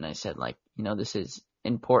to it. And I said, like, you know, this is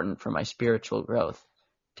important for my spiritual growth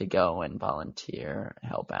to go and volunteer,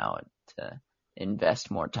 help out, to invest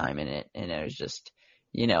more time in it. And it was just,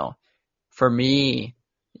 you know, for me,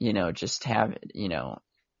 you know, just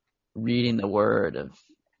reading the word of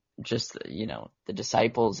just, you know, the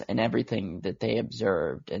disciples and everything that they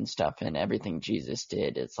observed and stuff and everything Jesus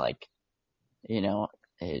did, it's like, you know,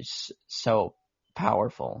 it's so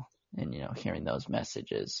powerful. And, you know, hearing those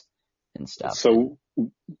messages and stuff. So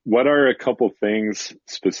what are a couple things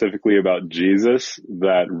specifically about Jesus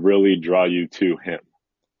that really draw you to him?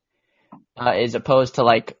 As opposed to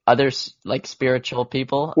like others, like spiritual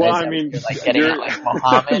people? Well, I mean, like getting at like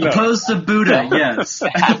Muhammad? No. Opposed to Buddha, yes.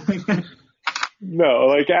 No,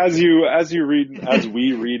 like as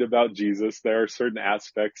we read about Jesus, there are certain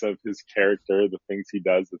aspects of his character, the things he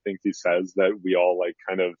does, the things he says that we all like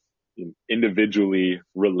kind of individually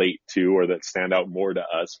relate to or that stand out more to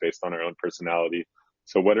us based on our own personality.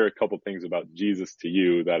 So what are a couple things about Jesus to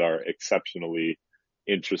you that are exceptionally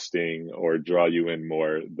interesting or draw you in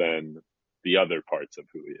more than the other parts of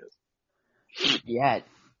who he is? Yeah,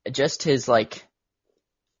 just his like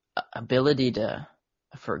ability to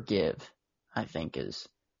forgive, I think, is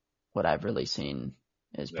what I've really seen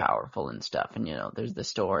is powerful and stuff. And, you know, there's the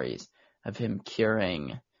stories of him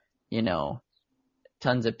curing, you know,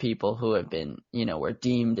 tons of people who have been, you know, were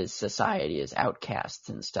deemed as society as outcasts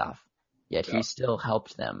and stuff, yet he still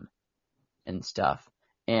helped them and stuff.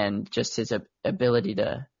 And just his ability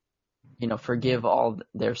to, you know, forgive all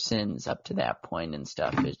their sins up to that point and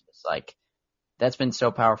stuff is just like, that's been so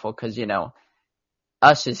powerful because, you know,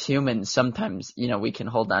 us as humans, sometimes, you know, we can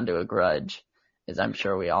hold on to a grudge, as I'm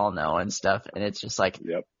sure we all know and stuff. And it's just like,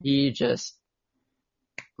 he just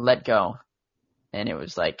let go. And it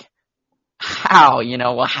was like, how, you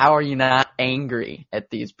know, well, how are you not angry at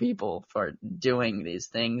these people for doing these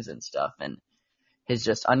things and stuff? And his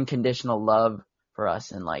just unconditional love for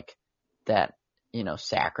us and like that, you know,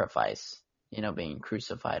 sacrifice, you know, being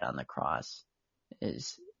crucified on the cross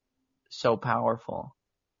is so powerful.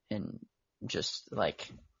 And just like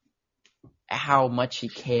how much he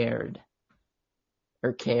cared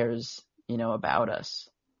or cares, you know, about us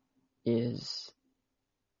is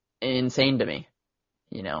insane to me.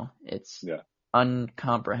 You know, it's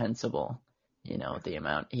incomprehensible, you know, the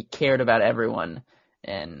amount he cared about everyone.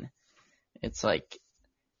 And it's like,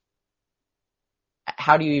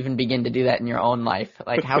 how do you even begin to do that in your own life?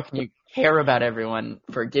 Like, how can you care about everyone,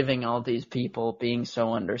 forgiving all these people, being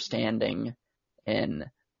so understanding and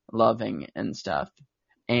loving and stuff?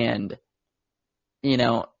 And, you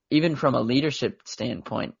know, even from a leadership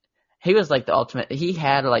standpoint, he was like the ultimate, he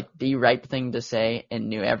had like the right thing to say and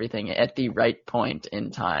knew everything at the right point in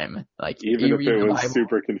time. Like, even if it was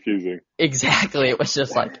super confusing. Exactly. It was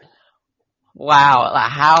just like, wow,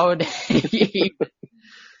 how did he,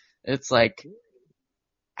 it's like,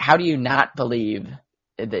 how do you not believe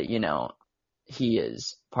that, you know, he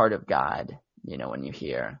is part of God, you know, when you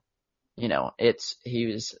hear he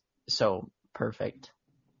was so perfect,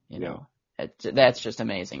 That's just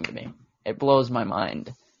amazing to me. It blows my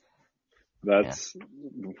mind. That's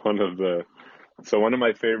one of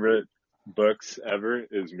my favorite books ever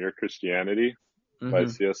is Mere Christianity by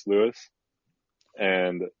C.S. Lewis.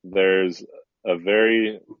 And there's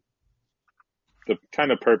the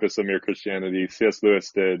kind of purpose of Mere Christianity. C.S.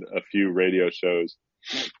 Lewis did a few radio shows,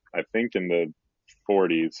 I think in the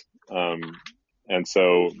 40s. And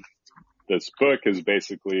so this book is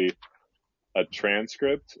basically a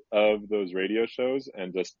transcript of those radio shows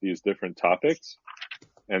and just these different topics.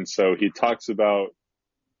 And so he talks about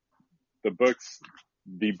the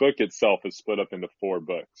book itself is split up into 4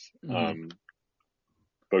 books.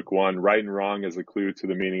 Book 1, Right and Wrong as a Clue to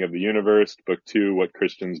the Meaning of the Universe. Book 2, What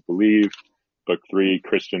Christians Believe. Book 3,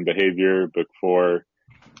 Christian Behavior. Book 4,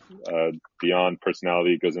 Beyond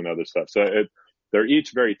Personality, goes into other stuff. So they're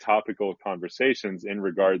each very topical conversations in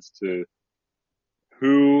regards to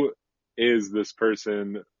who is this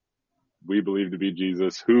person we believe to be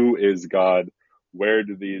Jesus? Who is God? Where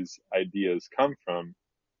do these ideas come from?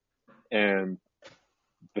 And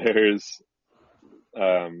there's,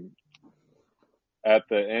 at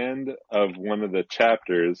the end of one of the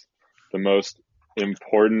chapters, the most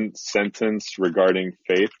important sentence regarding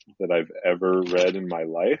faith that I've ever read in my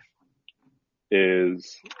life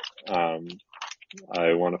is, I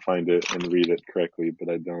want to find it and read it correctly, but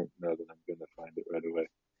I don't know that I'm going to find it right away.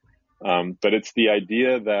 But it's the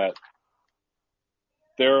idea that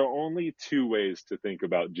there are only 2 ways to think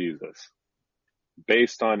about Jesus.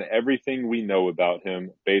 Based on everything we know about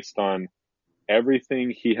him, based on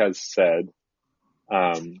everything he has said,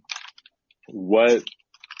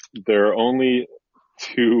 there are only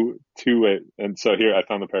two ways. And so here, I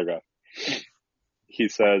found the paragraph. He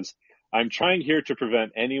says, I'm trying here to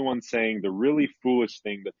prevent anyone saying the really foolish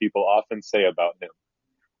thing that people often say about him.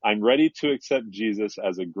 I'm ready to accept Jesus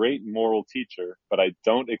as a great moral teacher, but I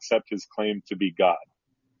don't accept his claim to be God.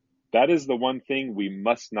 That is the one thing we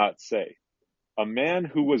must not say. A man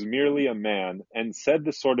who was merely a man and said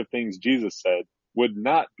the sort of things Jesus said would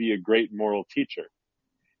not be a great moral teacher.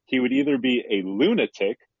 He would either be a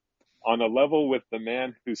lunatic on a level with the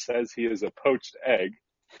man who says he is a poached egg,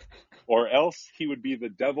 or else he would be the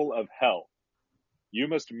devil of hell. You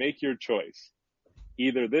must make your choice.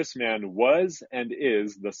 Either this man was and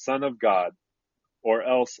is the Son of God, or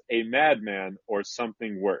else a madman or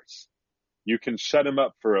something worse. You can shut him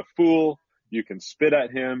up for a fool, you can spit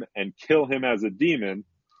at him and kill him as a demon,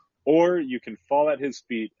 or you can fall at his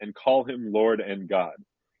feet and call him Lord and God.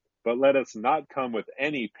 But let us not come with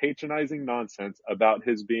any patronizing nonsense about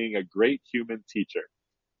his being a great human teacher.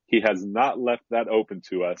 He has not left that open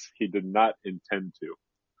to us. He did not intend to.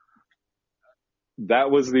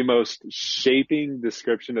 That was the most shaping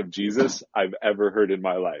description of Jesus I've ever heard in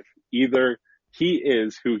my life. Either he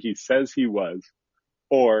is who he says he was,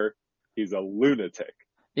 or he's a lunatic.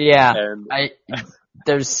 Yeah. And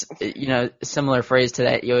there's, similar phrase to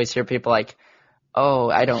that. You always hear people like, oh,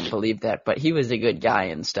 I don't believe that, but he was a good guy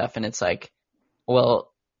and stuff. And it's like,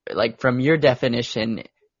 well, like from your definition,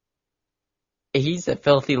 he's a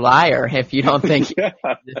filthy liar if you don't think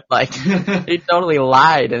like he totally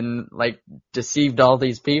lied and like deceived all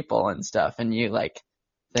these people and stuff, and you like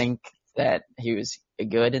think that he was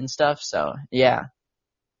good and stuff. So yeah.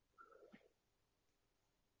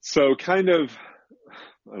 So kind of,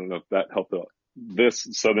 I don't know if that helped out.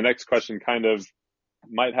 So the next question kind of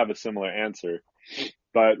might have a similar answer,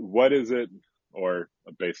 but what is it, or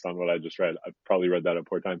based on what I just read, I've probably read that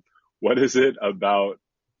 4 times. What is it about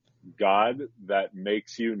God that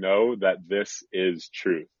makes you know that this is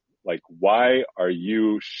truth? Like, why are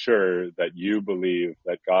you sure that you believe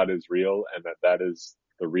that God is real and that is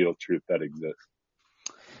the real truth that exists?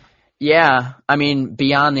 Yeah, I mean,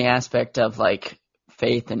 beyond the aspect of like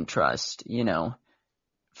faith and trust,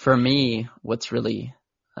 for me, what's really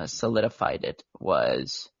solidified it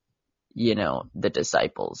was, the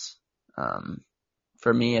disciples.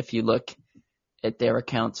 For me, if you look at their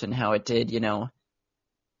accounts and how it did,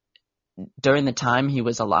 during the time he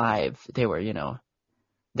was alive, they were,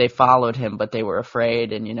 they followed him, but they were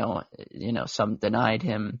afraid, and, some denied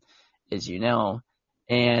him, as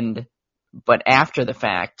but after the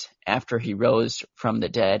fact, after he rose from the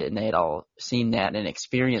dead and they had all seen that and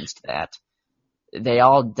experienced that, they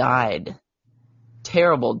all died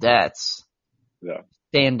terrible deaths,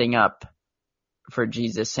 standing up for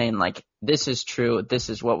Jesus, saying like, this is true, this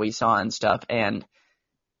is what we saw and stuff. And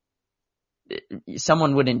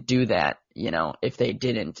someone wouldn't do that, if they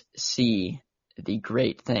didn't see the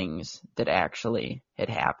great things that actually had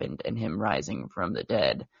happened and him rising from the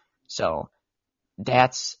dead. So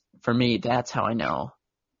for me, that's how I know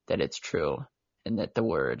that it's true and that the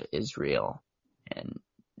word is real and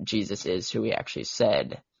Jesus is who he actually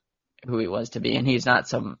said who he was to be, and he's not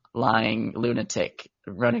some lying lunatic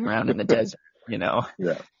running around in the desert,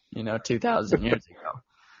 Yeah. 2,000 years ago.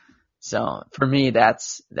 So for me,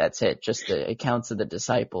 that's it. Just the accounts of the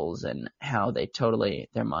disciples and how they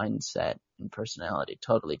their mindset and personality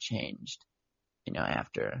totally changed,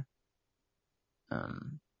 after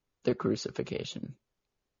the crucifixion.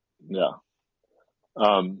 Yeah.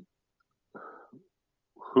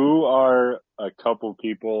 Who are a couple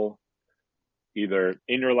people, either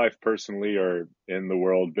in your life personally or in the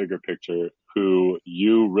world, bigger picture, who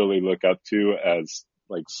you really look up to as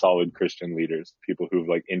like solid Christian leaders, people who've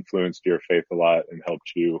like influenced your faith a lot and helped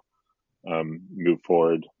you move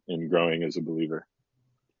forward in growing as a believer?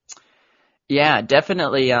 Yeah,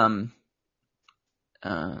 definitely.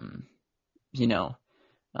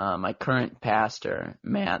 My current pastor,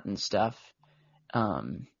 Matt, and stuff.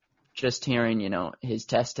 Just hearing, his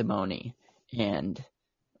testimony and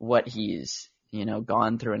what he's,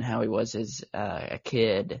 gone through and how he was as a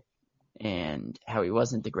kid and how he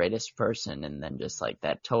wasn't the greatest person, and then just like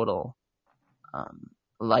that total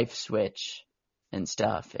life switch and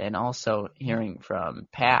stuff. And also hearing from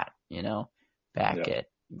Pat, back at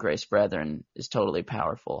Grace Brethren is totally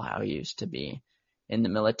powerful, how he used to be in the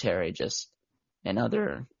military, just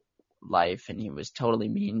another life, and he was totally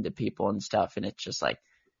mean to people and stuff. And it's just like,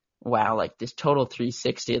 wow, like this total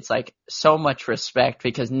 360. It's like so much respect,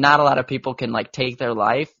 because not a lot of people can like take their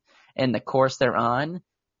life and the course they're on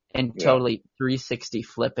and totally 360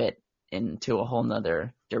 flip it into a whole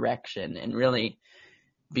nother direction and really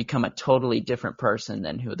become a totally different person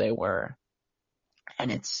than who they were.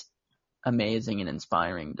 And it's amazing and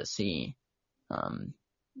inspiring to see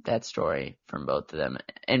that story from both of them.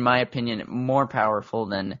 In my opinion, more powerful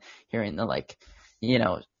than hearing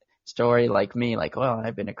the story like me, like, well,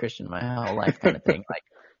 I've been a Christian my whole life kind of thing. Like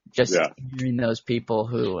just hearing those people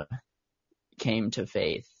who came to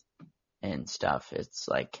faith and stuff, it's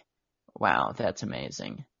like, wow, that's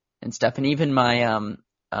amazing and stuff. And even my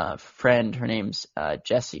friend, her name's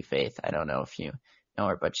Jessie Faith. I don't know if you know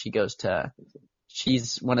her, but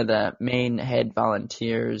she's one of the main head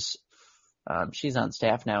volunteers. She's on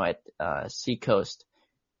staff now at Seacoast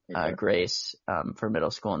Grace for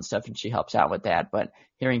middle school and stuff, and she helps out with that. But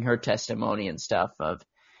hearing her testimony and stuff of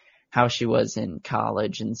how she was in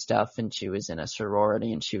college and stuff, and she was in a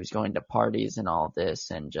sorority and she was going to parties and all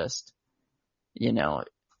this, and just,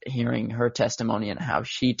 hearing her testimony and how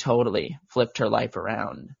she totally flipped her life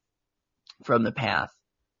around from the path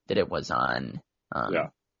that it was on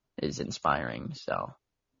is inspiring. So,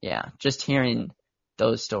 yeah, just hearing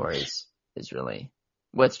those stories is really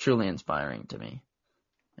what's truly inspiring to me.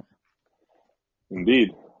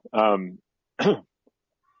 Indeed. So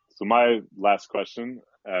my last question,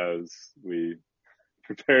 as we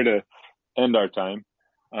prepare to end our time,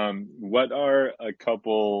 what are a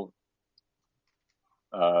couple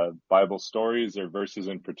Bible stories or verses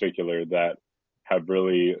in particular that have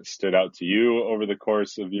really stood out to you over the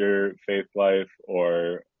course of your faith life,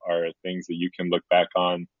 or are things that you can look back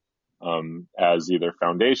on as either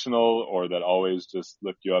foundational or that always just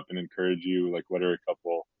lift you up and encourage you? Like, what are a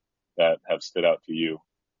couple that have stood out to you?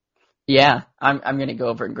 Yeah, I'm going to go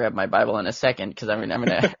over and grab my Bible in a second, because I'm going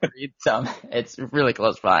to read some. It's really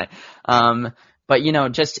close by. But,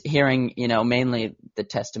 just hearing, mainly the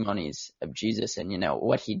testimonies of Jesus and,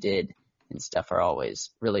 what he did and stuff are always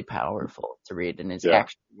really powerful to read, and his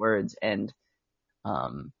actual words and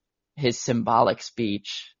his symbolic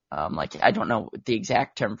speech. I don't know the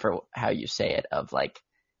exact term for how you say it, of like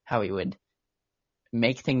how he would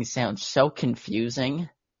make things sound so confusing,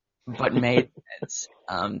 but made sense.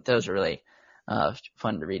 Those are really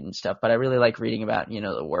fun to read and stuff. But I really like reading about,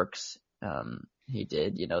 the works he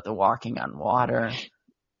did, the walking on water,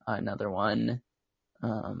 another one.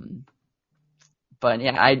 But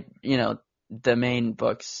yeah, the main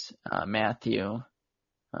books, Matthew,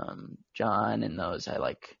 John, and those, I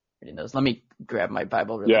like reading those. Let me grab my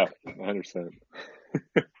Bible really quick. I understand.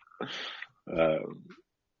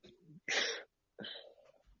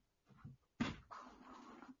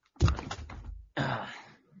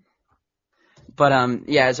 But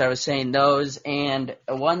as I was saying, those, and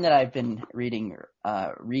one that I've been reading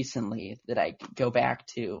recently that I go back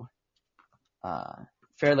to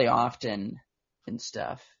fairly often and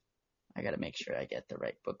stuff. I got to make sure I get the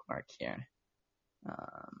right bookmark here.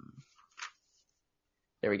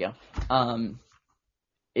 There we go.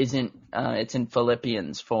 It's in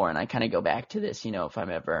Philippians 4, and I kind of go back to this, if I'm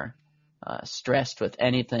ever stressed with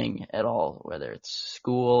anything at all, whether it's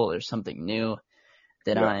school or something new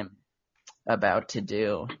that I'm about to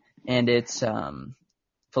do. And it's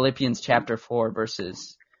Philippians chapter 4,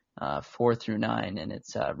 verses 4 through 9, and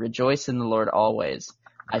it's rejoice in the Lord always.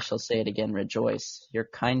 I shall say it again, rejoice. Your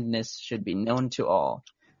kindness should be known to all.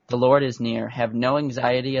 The Lord is near. Have no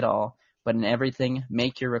anxiety at all, but in everything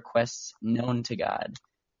make your requests known to God.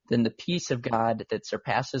 Then the peace of God that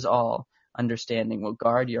surpasses all understanding will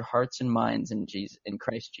guard your hearts and minds in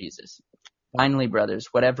Christ Jesus. Finally, brothers,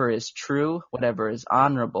 whatever is true, whatever is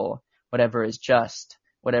honorable, whatever is just,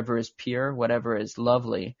 whatever is pure, whatever is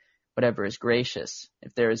lovely, whatever is gracious,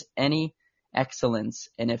 if there is any excellence,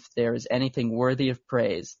 and if there is anything worthy of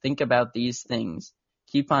praise, think about these things.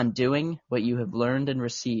 Keep on doing what you have learned and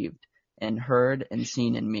received and heard and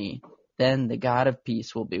seen in me. Then the God of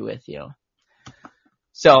peace will be with you.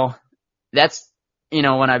 So that's, when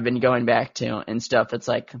I've been going back to and stuff, it's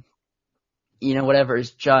like, whatever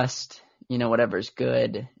is just, whatever is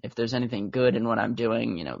good, if there's anything good in what I'm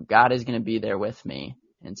doing, God is going to be there with me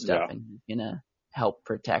and stuff, and He's going to help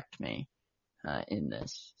protect me in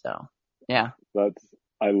this. So, yeah.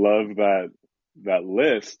 I love that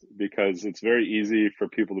list, because it's very easy for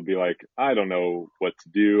people to be like, I don't know what to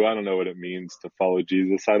do. I don't know what it means to follow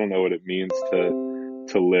Jesus. I don't know what it means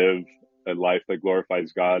to live a life that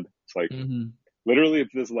glorifies God. It's like, literally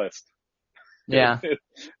it's this list. Yeah.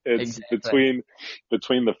 It's exactly.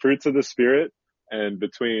 between the fruits of the Spirit and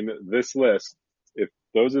between this list. If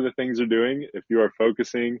those are the things you're doing, if you are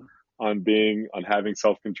focusing on having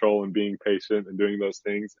self-control and being patient and doing those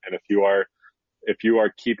things, and if you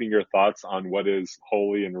are keeping your thoughts on what is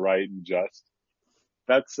holy and right and just,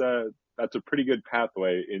 that's a pretty good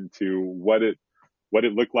pathway into what it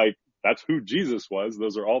looked like. That's who Jesus was.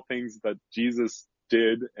 Those are all things that Jesus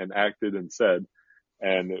did and acted and said.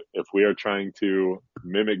 And if we are trying to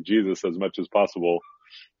mimic Jesus as much as possible,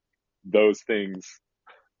 those things,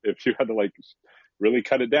 if you had to really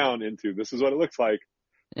cut it down into this is what it looks like,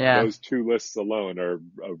 those two lists alone are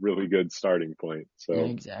a really good starting point. So yeah,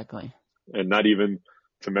 exactly. And not even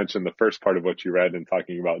to mention the first part of what you read and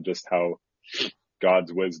talking about just how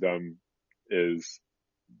God's wisdom is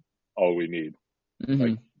all we need.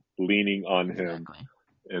 Like leaning on Him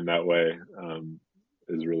in that way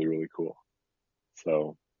is really, really cool.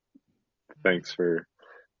 So thanks for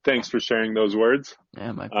sharing those words.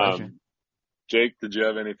 Yeah, my pleasure. Jake, did you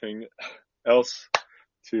have anything else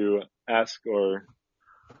to ask or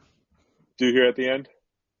do here at the end?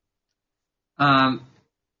 I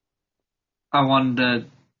wanted to.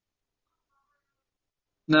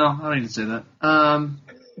 No, I don't need to say that.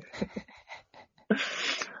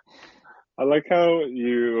 I like how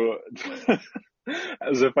you,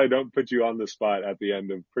 as if I don't put you on the spot at the end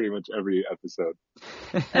of pretty much every episode.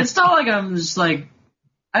 It's not like I'm just like,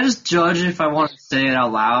 I just judge if I want to say it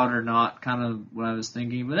out loud or not, kind of what I was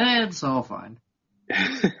thinking, but it's all fine.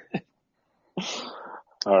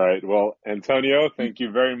 All right. Well, Antonio, thank you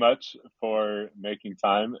very much for making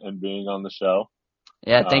time and being on the show.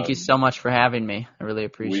 Yeah, thank you so much for having me. I really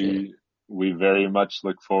appreciate it. We very much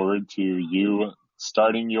look forward to you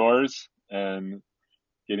starting yours and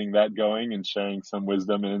getting that going and sharing some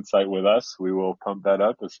wisdom and insight with us. We will pump that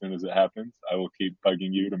up as soon as it happens. I will keep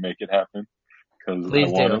bugging you to make it happen because I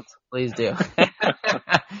want it. Please do.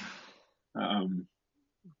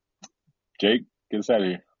 Jake, get us out of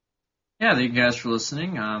here. Yeah, thank you guys for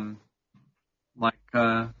listening. Wow,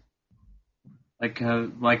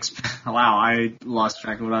 I lost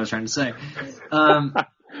track of what I was trying to say.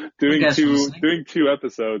 Doing two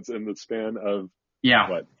episodes in the span of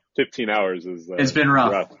 15 hours is it's been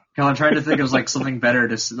rough. I'm trying to think of something better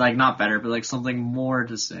to not better, but something more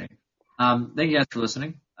to say. Thank you guys for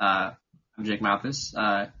listening. I'm Jake Malthus.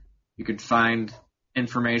 You could find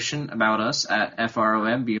information about us at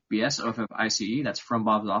FROMBOBS, that's From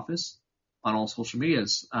Bob's Office, on all social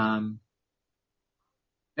medias. I'm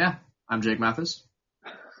Jake Mathis.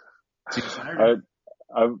 See you Saturday.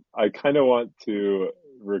 I kind of want to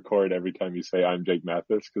record every time you say I'm Jake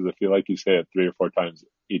Mathis because I feel like you say it 3 or 4 times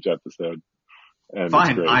each episode. And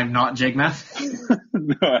fine, I'm not Jake Mathis.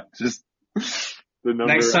 No, just the number.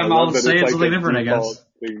 Next time I'll say it's something different, I guess.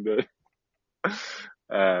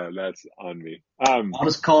 That's on me. I'll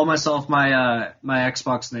just call myself my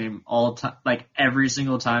Xbox name all time, every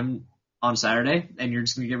single time on Saturday, and you're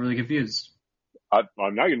just gonna get really confused. I'm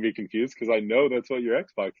not going to be confused because I know that's what your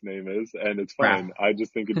Xbox name is, and it's fine. Wow. I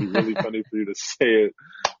just think it'd be really funny for you to say it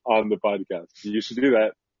on the podcast. You should do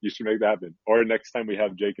that. You should make that happen. Or next time we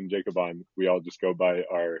have Jake and Jacob on, we all just go by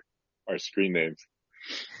our screen names.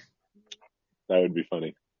 That would be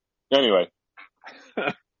funny. Anyway,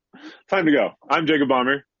 time to go. I'm Jacob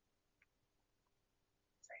Bomber.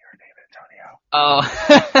 Say your name, Antonio. Oh,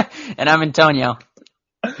 and I'm Antonio.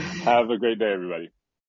 Have a great day, everybody.